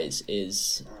lies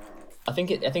is, I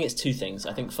think it's two things.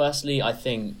 I think firstly,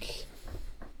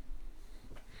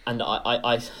 and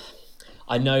I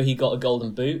know he got a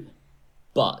golden boot,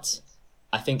 but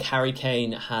I think Harry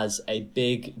Kane has a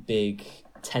big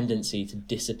tendency to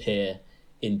disappear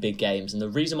in big games. And the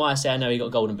reason why I say I know he got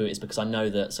a golden boot is because I know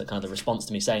that kind of the response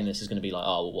to me saying this is going to be like,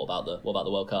 oh, well, what about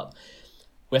the World Cup?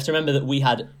 We have to remember that England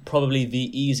had probably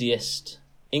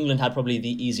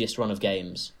the easiest run of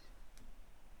games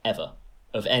ever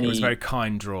of any. It was a very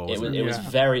kind draw. It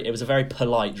was a very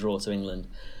polite draw to England.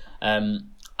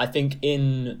 I think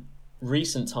in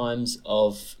recent times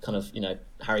of kind of,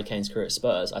 Harry Kane's career at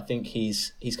Spurs, I think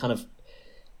he's found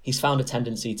a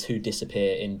tendency to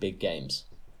disappear in big games.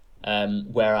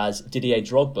 Whereas Didier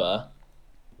Drogba,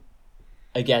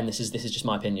 again, this is just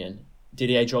my opinion,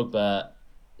 Didier Drogba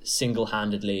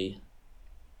single-handedly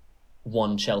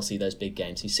won Chelsea those big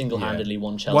games. He single-handedly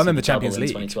won Chelsea. Won in the Champions League.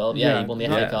 2012. Yeah, he won the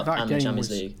FA Cup and the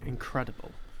Champions League.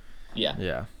 Incredible.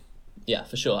 Yeah,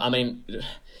 for sure. I mean,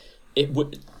 it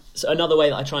would. So another way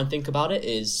that I try and think about it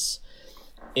is,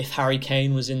 if Harry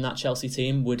Kane was in that Chelsea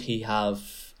team, would he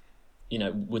have,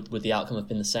 would the outcome have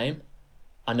been the same?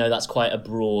 I know that's quite a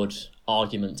broad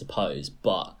argument to pose,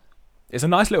 but it's a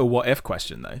nice little what if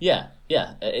question, though. Yeah,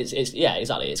 it's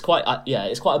exactly. It's quite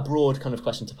a broad kind of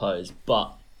question to pose,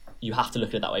 but you have to look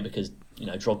at it that way because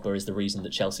Drogba is the reason that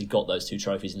Chelsea got those 2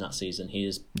 trophies in that season. He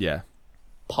is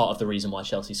part of the reason why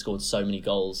Chelsea scored so many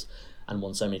goals and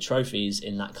won so many trophies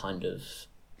in that kind of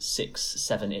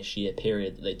 6-7-ish year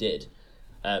period that they did,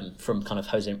 from kind of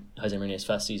Jose Mourinho's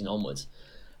first season onwards.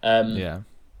 But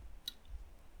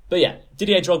yeah,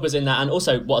 Didier Drogba's in that, and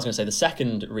also what I was going to say, the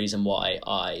second reason why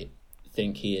I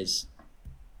think he's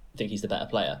the better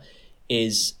player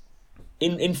is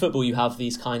in football you have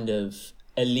these kind of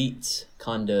elite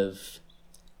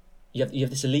you have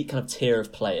this elite kind of tier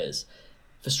of players.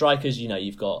 For strikers,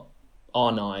 you've got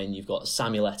R9, you've got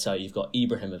Samuel Eto'o, you've got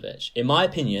Ibrahimovic. In my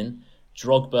opinion,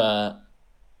 Drogba,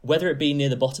 whether it be near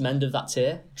the bottom end of that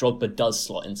tier, Drogba does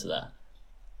slot into there.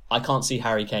 I can't see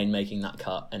Harry Kane making that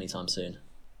cut anytime soon.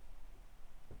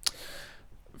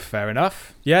 Fair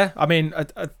enough. Yeah, I mean, I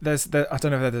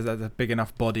don't know if there's a big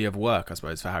enough body of work, I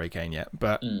suppose, for Harry Kane yet.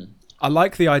 But I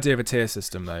like the idea of a tier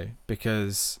system, though,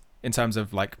 because in terms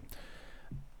of like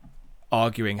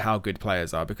arguing how good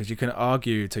players are, because you can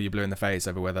argue till you're blue in the face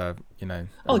over whether don't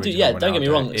get me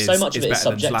wrong. So much of it is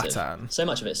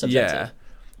subjective. Yeah,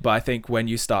 but I think when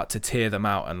you start to tier them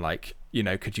out and like,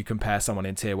 could you compare someone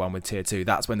in tier 1 with tier 2?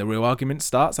 That's when the real argument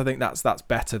starts. I think that's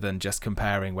better than just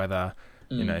comparing whether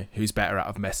who's better out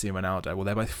of Messi and Ronaldo. Well,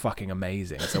 they're both fucking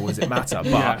amazing, so what does it matter?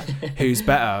 But who's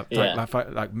better,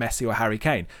 like Messi or Harry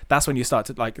Kane? That's when you start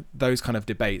to like those kind of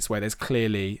debates where there's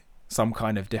clearly some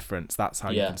kind of difference. That's how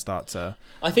you can start to.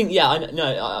 I think I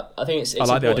think it's. I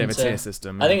like the idea of a tier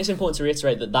system. I think it's important to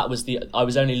reiterate that was I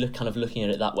was only kind of looking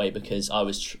at it that way because I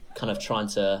was basically trying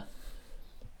to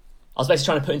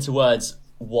put into words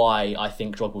why I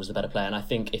think Drogba was the better player, and I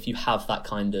think if you have that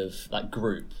kind of that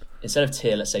group. Instead of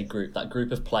tier, let's say group, that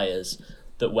group of players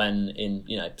that when in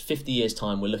 50 years'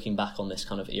 time we're looking back on this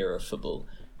kind of era of football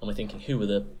and we're thinking who were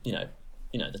the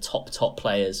the top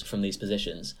players from these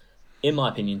positions. In my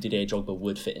opinion, Didier Drogba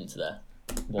would fit into there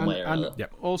one way or another. And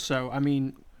also, I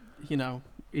mean,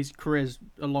 his career's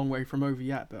a long way from over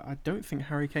yet, but I don't think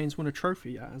Harry Kane's won a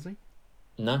trophy yet, has he?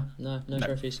 No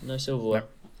trophies, no silverware. No.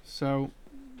 So,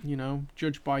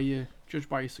 judge by your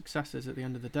successes at the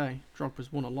end of the day.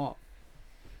 Drogba's won a lot.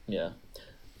 Yeah,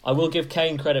 I will give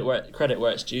Kane credit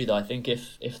where it's due. Though I think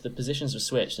if the positions were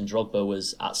switched and Drogba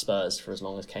was at Spurs for as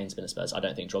long as Kane's been at Spurs, I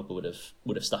don't think Drogba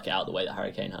would have stuck it out the way that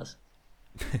Harry Kane has.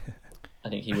 I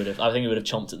think he would have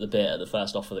chomped at the bit at the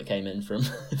first offer that came in from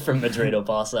Madrid or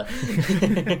Barca.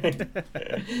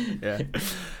 Yeah,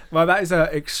 well, that is an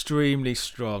extremely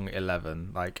strong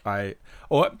 11.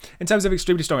 Or in terms of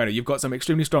extremely strong, you've got some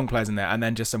extremely strong players in there, and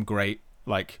then just some great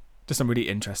just some really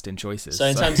interesting choices. So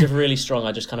in terms of really strong,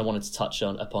 I just kind of wanted to touch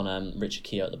upon Richard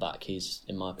Keogh at the back. He's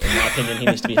in my opinion, he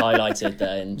needs to be highlighted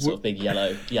there in sort of big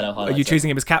yellow highlights. Are you choosing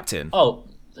him as captain? Oh,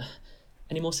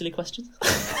 Any more silly questions?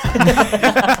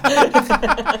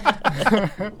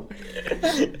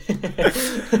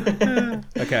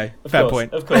 Okay, fair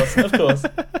point. Of course.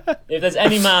 If there's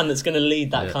any man that's going to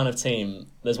lead that kind of team,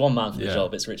 there's one man for the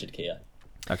job. It's Richard Keogh.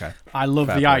 Okay. I love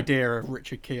Fair the point. idea of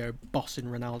Richard Keogh bossing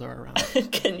Ronaldo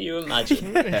around. Can you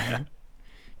imagine?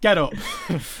 Get up.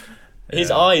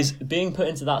 His eyes, being put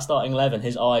into that starting 11,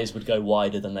 his eyes would go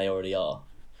wider than they already are,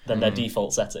 than their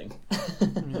default setting.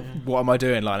 What am I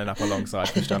doing lining up alongside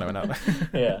Cristiano Ronaldo?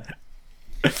 Yeah.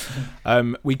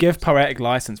 We give poetic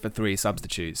license for 3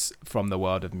 substitutes from the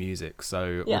world of music.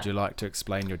 So would you like to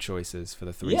explain your choices for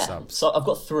the 3 subs? So I've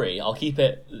got 3. I'll keep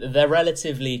it. They're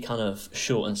relatively kind of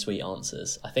short and sweet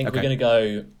answers. I think Okay. we're going to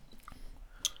go.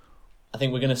 I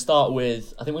think we're going to start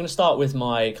with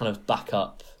my kind of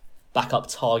backup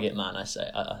target man. I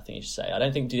think you should say. I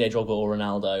don't think Didier Drogba or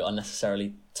Ronaldo are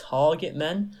necessarily target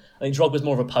men. I think Drogba's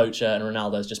more of a poacher and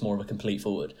Ronaldo's just more of a complete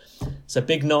forward. So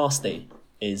Big Nasty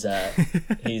is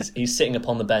he's sitting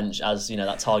upon the bench as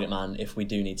that target man if we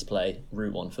do need to play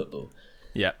Route 1 football.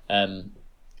 Yeah.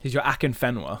 He's your Akin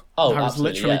Fenwa. Oh, I was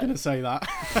absolutely, literally going to say that.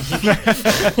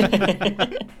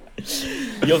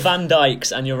 Your Van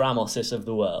Dijks and your Ramoses of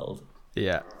the world.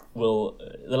 Yeah.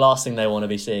 The last thing they want to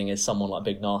be seeing is someone like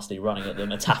Big Nasty running at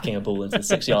them, attacking a ball into the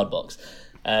 6-yard box.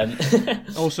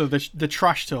 Also, the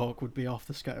trash talk would be off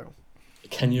the scale.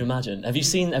 Can you imagine? Have you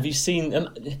seen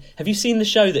the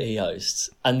show that he hosts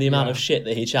and the amount of shit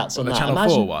that he chats on the that? Channel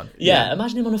 4 one? Yeah,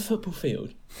 imagine him on a football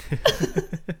field.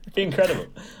 It'd be incredible.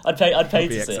 I'd pay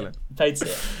to see it. Paid to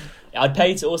see it. I'd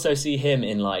pay to also see him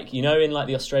in in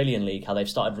the Australian League how they've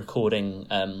started recording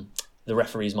the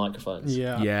referees' microphones.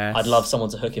 Yeah. Yes. I'd love someone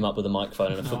to hook him up with a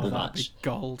microphone in a football That'd match be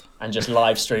gold. and just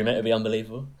live stream it. It'd be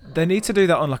unbelievable. They need to do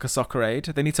that on like a Soccer Aid.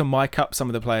 They need to mic up some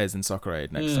of the players in Soccer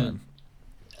Aid next time.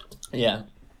 Yeah,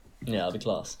 that'd be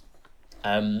class.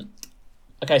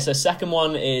 Okay, so second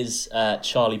one is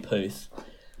Charlie Puth.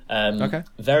 Okay.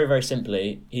 Very, very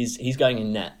simply, he's going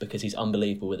in net because he's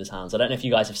unbelievable with his hands. I don't know if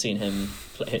you guys have seen him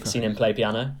play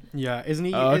piano. Yeah, isn't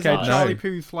he? Oh, okay, Isn't Charlie no.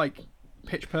 Puth like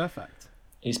pitch perfect?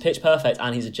 He's pitch perfect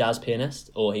and he's a jazz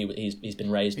pianist, or he's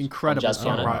been raised Incredible on jazz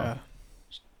piano. songwriter.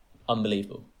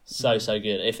 Unbelievable, so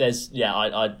good. If there's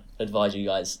I'd advise you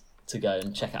guys to go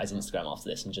and check out his Instagram after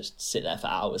this and just sit there for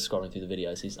hours scrolling through the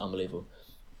videos. He's unbelievable.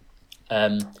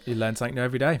 You learn something new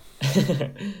every day.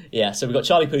 Yeah, so we've got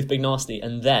Charlie Puth, Big Nasty,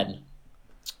 and then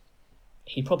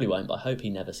he probably won't, but I hope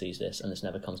he never sees this and this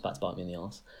never comes back to bite me in the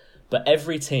arse. But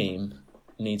every team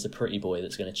needs a pretty boy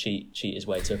that's going to cheat his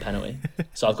way to a penalty.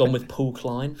 So I've gone with Paul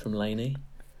Klein from Laney.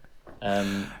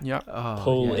 Yeah.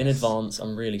 Paul, in advance,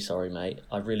 I'm really sorry, mate.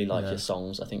 I really like your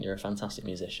songs. I think you're a fantastic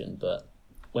musician, but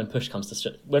when push comes to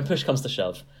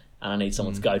shove, and I need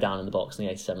someone to go down in the box in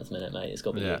the 87th minute, mate, it's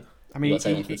got to be you. I mean,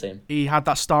 Take one for the team. he had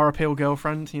that star appeal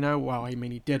girlfriend, Well, I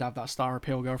mean, he did have that star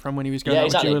appeal girlfriend when he was going out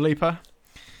exactly. with Dua Lipa.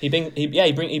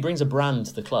 He brings a brand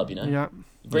to the club, Yeah.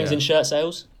 He brings in shirt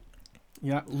sales.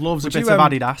 Yeah, loves Would a bit you, of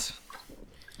Adidas.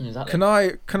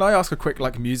 Exactly. Can I ask a quick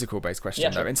musical based question Yeah,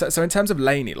 though? sure. So in terms of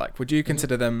Laney, would you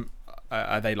consider them?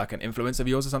 Are they like an influence of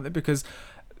yours or something? Because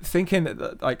thinking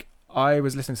that I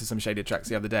was listening to some Shaded tracks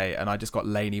the other day, and I just got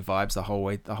Laney vibes the whole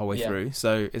way through.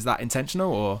 So is that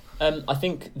intentional or? I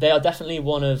think they are definitely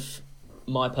one of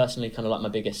my my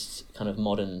biggest kind of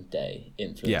modern day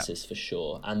influences for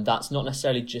sure, and that's not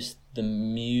necessarily just the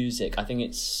music. I think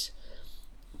it's.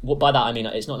 By that I mean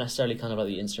it's not necessarily kind of like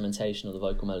the instrumentation or the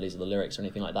vocal melodies or the lyrics or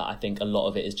anything like that. I think a lot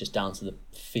of it is just down to the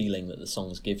feeling that the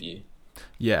songs give you.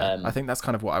 Yeah, I think that's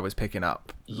kind of what I was picking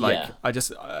up. I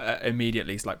just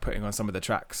immediately putting on some of the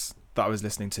tracks that I was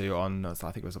listening to on, I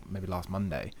think it was maybe last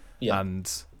Monday. Yeah. And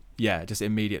just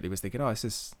immediately was thinking, this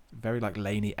is very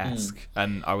Laney-esque.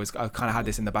 And I kind of had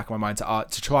this in the back of my mind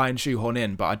to try and shoehorn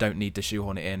in, but I don't need to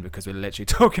shoehorn it in because we're literally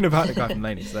talking about the guy from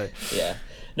Laney. So yeah.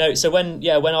 No, so when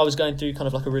I was going through kind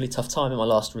of like a really tough time in my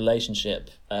last relationship,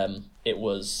 it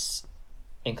was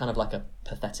in kind of like a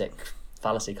pathetic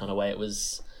fallacy kind of way. It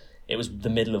was the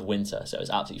middle of winter, so it was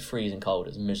absolutely freezing cold.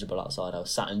 It was miserable outside. I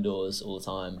was sat indoors all the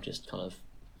time, just kind of,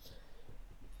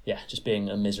 just being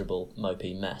a miserable,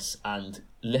 mopey mess. And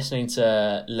listening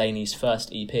to Laney's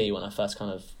first EP when I first kind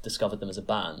of discovered them as a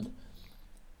band,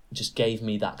 just gave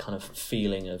me that kind of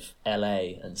feeling of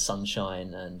LA and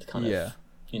sunshine and kind of,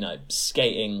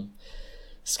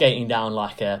 skating down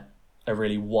like a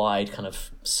really wide kind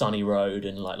of sunny road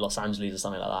in like Los Angeles or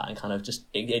something like that, and kind of just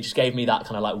it just gave me that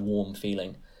kind of like warm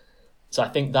feeling. So I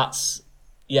think that's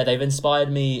they've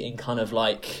inspired me in kind of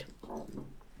like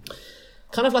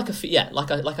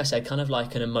I said, kind of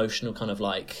like an emotional kind of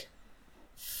like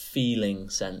feeling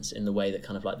sense in the way that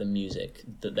kind of like the music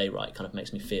that they write kind of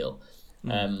makes me feel.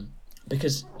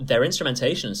 because their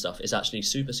instrumentation and stuff is actually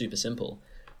super, super simple.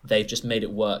 They've just made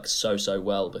it work so, so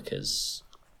well because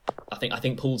I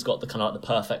think Pool's got the kind of like the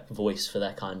perfect voice for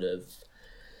their kind of...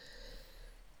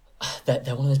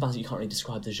 They're one of those bands that you can't really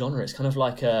describe the genre. It's kind of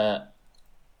like a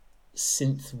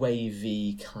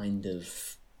synth-wavy kind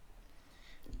of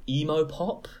emo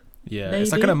pop. Yeah, maybe?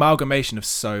 it's like an amalgamation of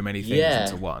so many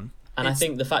things into one. And I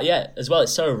think the fact, as well,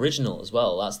 it's so original as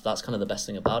well. That's kind of the best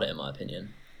thing about it, in my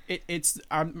opinion.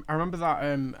 I remember that.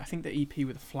 I think the EP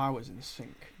with the Flowers in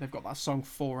Sync. They've got that song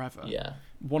Forever. Yeah.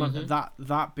 One of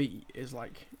that beat is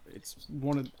like it's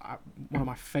one of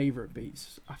my favorite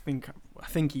beats. I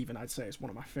think even I'd say it's one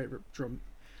of my favorite drum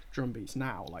beats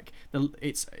now. Like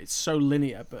it's so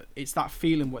linear, but it's that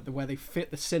feeling where they fit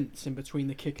the synths in between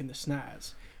the kick and the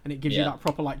snares, and it gives you that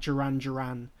proper like Duran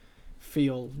Duran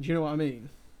feel. Do you know what I mean?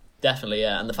 Definitely,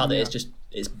 yeah. And the fact that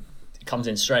it comes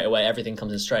in straight away, everything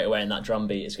comes in straight away, and that drum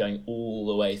beat is going all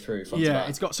the way through front to back.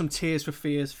 It's got some Tears for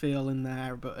Fears feel in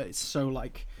there, but it's so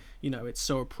like, it's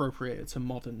so appropriated to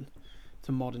modern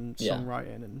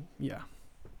songwriting, and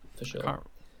for sure.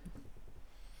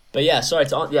 But yeah, sorry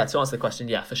to answer the question.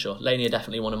 Yeah, for sure, Laney are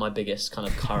definitely one of my biggest kind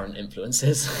of current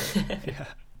influences. Yeah.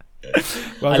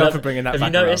 Well done for bringing that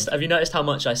back around. Have you noticed how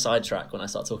much I sidetrack when I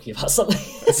start talking about something?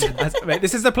 Mate,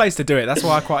 this is the place to do it. That's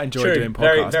why I quite enjoy doing podcasts,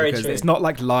 very, very because true. It's not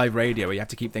like live radio where you have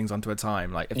to keep things onto a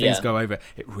time. Like if things go over,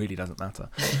 it really doesn't matter.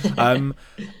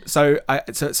 So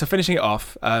finishing it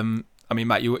off. I mean,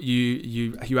 Matt,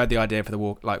 you had the idea for the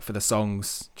walk, like for the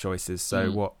songs choices. So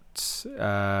what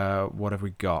have we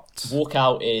got?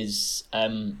 Walkout is,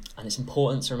 and it's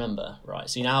important to remember, right?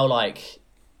 So now, like,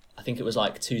 I think it was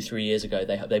like 2-3 years ago,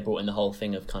 they brought in the whole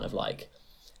thing of kind of like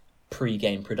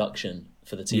pre-game production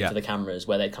for the team, for the cameras,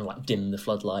 where they'd kind of like dim the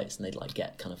floodlights and they'd like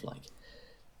get kind of like,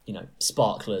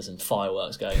 sparklers and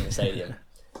fireworks going in the stadium.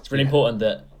 It's really important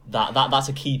that's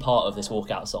a key part of this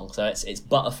walkout song. So it's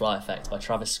Butterfly Effect by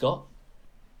Travis Scott.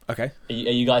 Okay. Are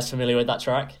you guys familiar with that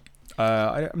track?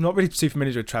 I'm not really too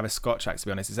familiar with Travis Scott tracks, to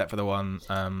be honest, except for the one.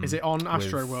 Is it on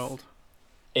Astro World?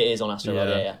 It is on Astro World,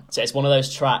 yeah. So it's one of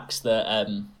those tracks that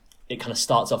it kind of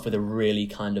starts off with a really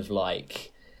kind of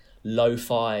like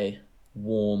lo-fi,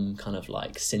 warm kind of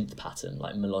like synth pattern,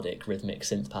 like melodic, rhythmic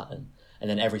synth pattern, and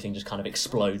then everything just kind of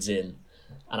explodes in.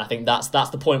 And I think that's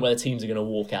the point where the teams are going to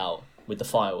walk out with the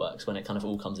fireworks when it kind of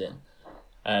all comes in.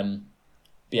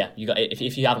 But yeah, you got if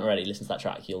you haven't already listened to that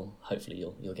track, you'll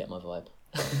get my vibe.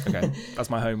 Okay, that's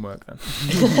my homework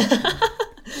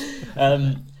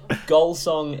then. Goal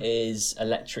song is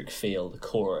Electric Feel, the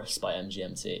chorus by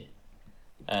MGMT.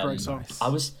 Great song.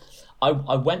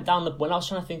 I went down when I was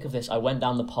trying to think of this, I went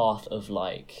down the path of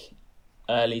like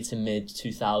early to mid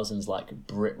 2000s like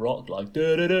Brit rock, like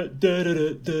that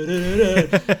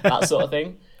sort of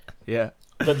thing. Yeah.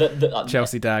 But the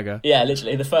Chelsea Dagger. Yeah,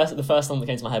 literally the first song that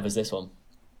came to my head was this one.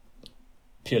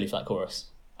 Purely for that chorus.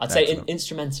 I'd say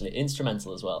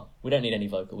instrumental as well. We don't need any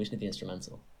vocal. We just need the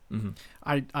instrumental. Mm-hmm.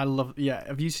 I love. Yeah,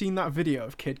 have you seen that video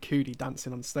of Kid Cudi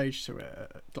dancing on stage to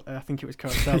it? I think it was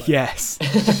Coachella. Yes.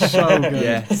 So good.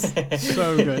 Yes.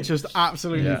 So good. Just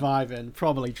absolutely vibing.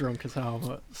 Probably drunk as hell,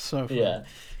 but so fun. Yeah.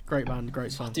 Great band,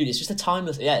 great song. Dude, it's just a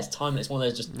timeless. Yeah, it's timeless. It's one of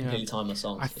those just completely timeless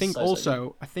songs. I think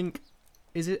so good.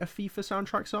 Is it a FIFA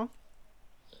soundtrack song?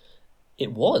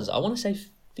 It was. I want to say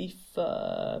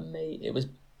FIFA. It was.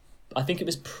 I think it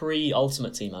was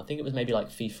pre-Ultimate Team. I think it was maybe like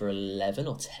FIFA 11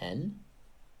 or 10.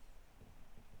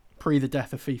 Pre the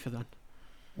death of FIFA, then.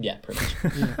 Yeah, pretty much.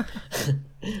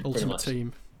 Ultimate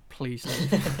Team, please.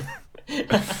 But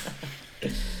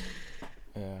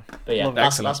yeah,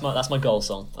 that's my goal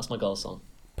song. That's my goal song.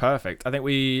 Perfect. I think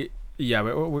we're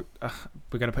going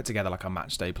to put together like a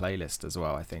match day playlist as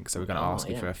well, I think. So we're going to ask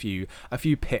you for a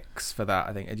few picks for that.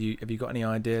 I think. Have you got any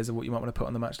ideas of what you might want to put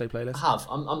on the match day playlist? I have.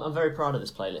 I'm very proud of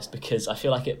this playlist because I feel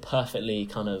like it perfectly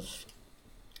kind of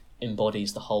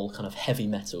embodies the whole kind of heavy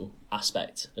metal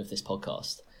aspect of this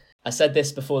podcast. I said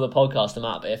this before the podcast,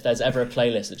 Matt, but if there's ever a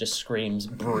playlist that just screams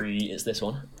Brie, it's this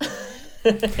one.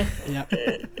 Yeah.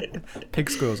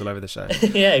 Pig squeals all over the show.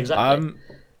 Yeah, exactly.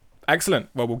 Excellent.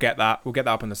 Well, we'll get that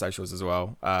up on the socials as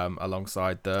well,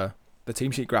 alongside the team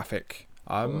sheet graphic.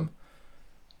 I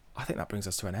think that brings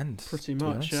us to an end. Pretty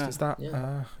much, yeah. Is that?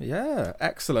 Yeah.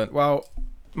 Excellent. Well,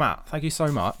 Matt, thank you so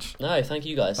much. No, thank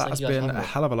you guys. That has been a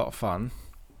hell of a lot of fun.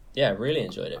 Yeah, really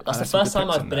enjoyed it. That's the first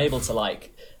time I've been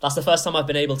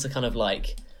able to kind of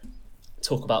like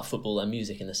talk about football and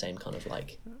music in the same kind of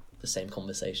like the same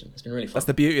conversation. It's been really fun. That's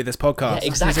the beauty of this podcast. Yeah,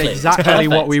 exactly. It's exactly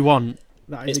what we want.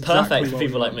 It's perfect for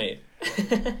people like me.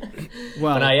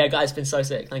 Well, but no, guys, it's been so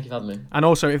sick. Thank you for having me. And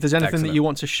also, if there's anything that you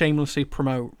want to shamelessly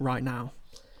promote right now,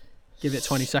 give it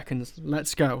 20 seconds.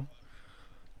 Let's go.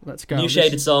 Let's go. New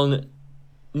shaded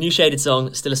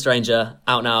song, Still a Stranger,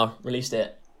 out now. Released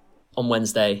it on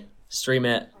Wednesday. Stream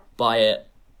it, buy it.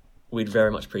 We'd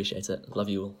very much appreciate it. Love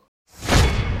you all.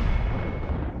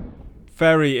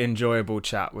 Very enjoyable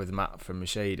chat with Matt from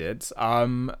Shaded.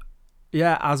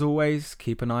 Yeah, as always,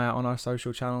 keep an eye out on our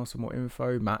social channels for more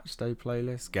info, match day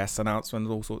playlist, guest announcements,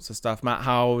 all sorts of stuff. Matt,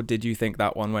 how did you think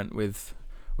that one went with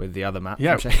the other Matt?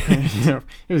 Yeah, from Shaded?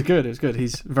 it was good. It was good.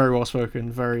 He's very well spoken,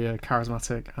 very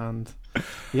charismatic, and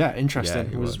interesting.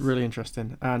 Yeah, it was really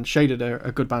interesting. And Shaded are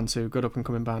a good band too, good up and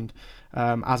coming band.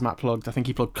 As Matt plugged, I think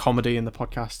he plugged comedy in the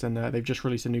podcast, and they've just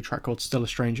released a new track called Still a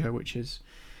Stranger, which is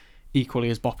equally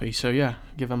as boppy. So yeah,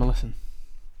 give them a listen.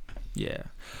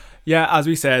 Yeah, as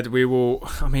we said, we'll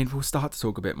start to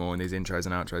talk a bit more in these intros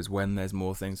and outros when there's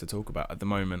more things to talk about. At the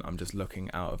moment, I'm just looking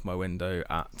out of my window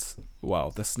at,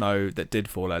 the snow that did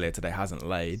fall earlier today hasn't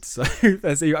laid, so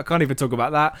I can't even talk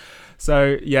about that.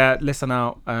 So yeah, listen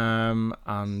out, and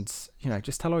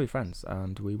just tell all your friends,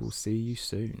 and we will see you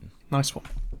soon. Nice one.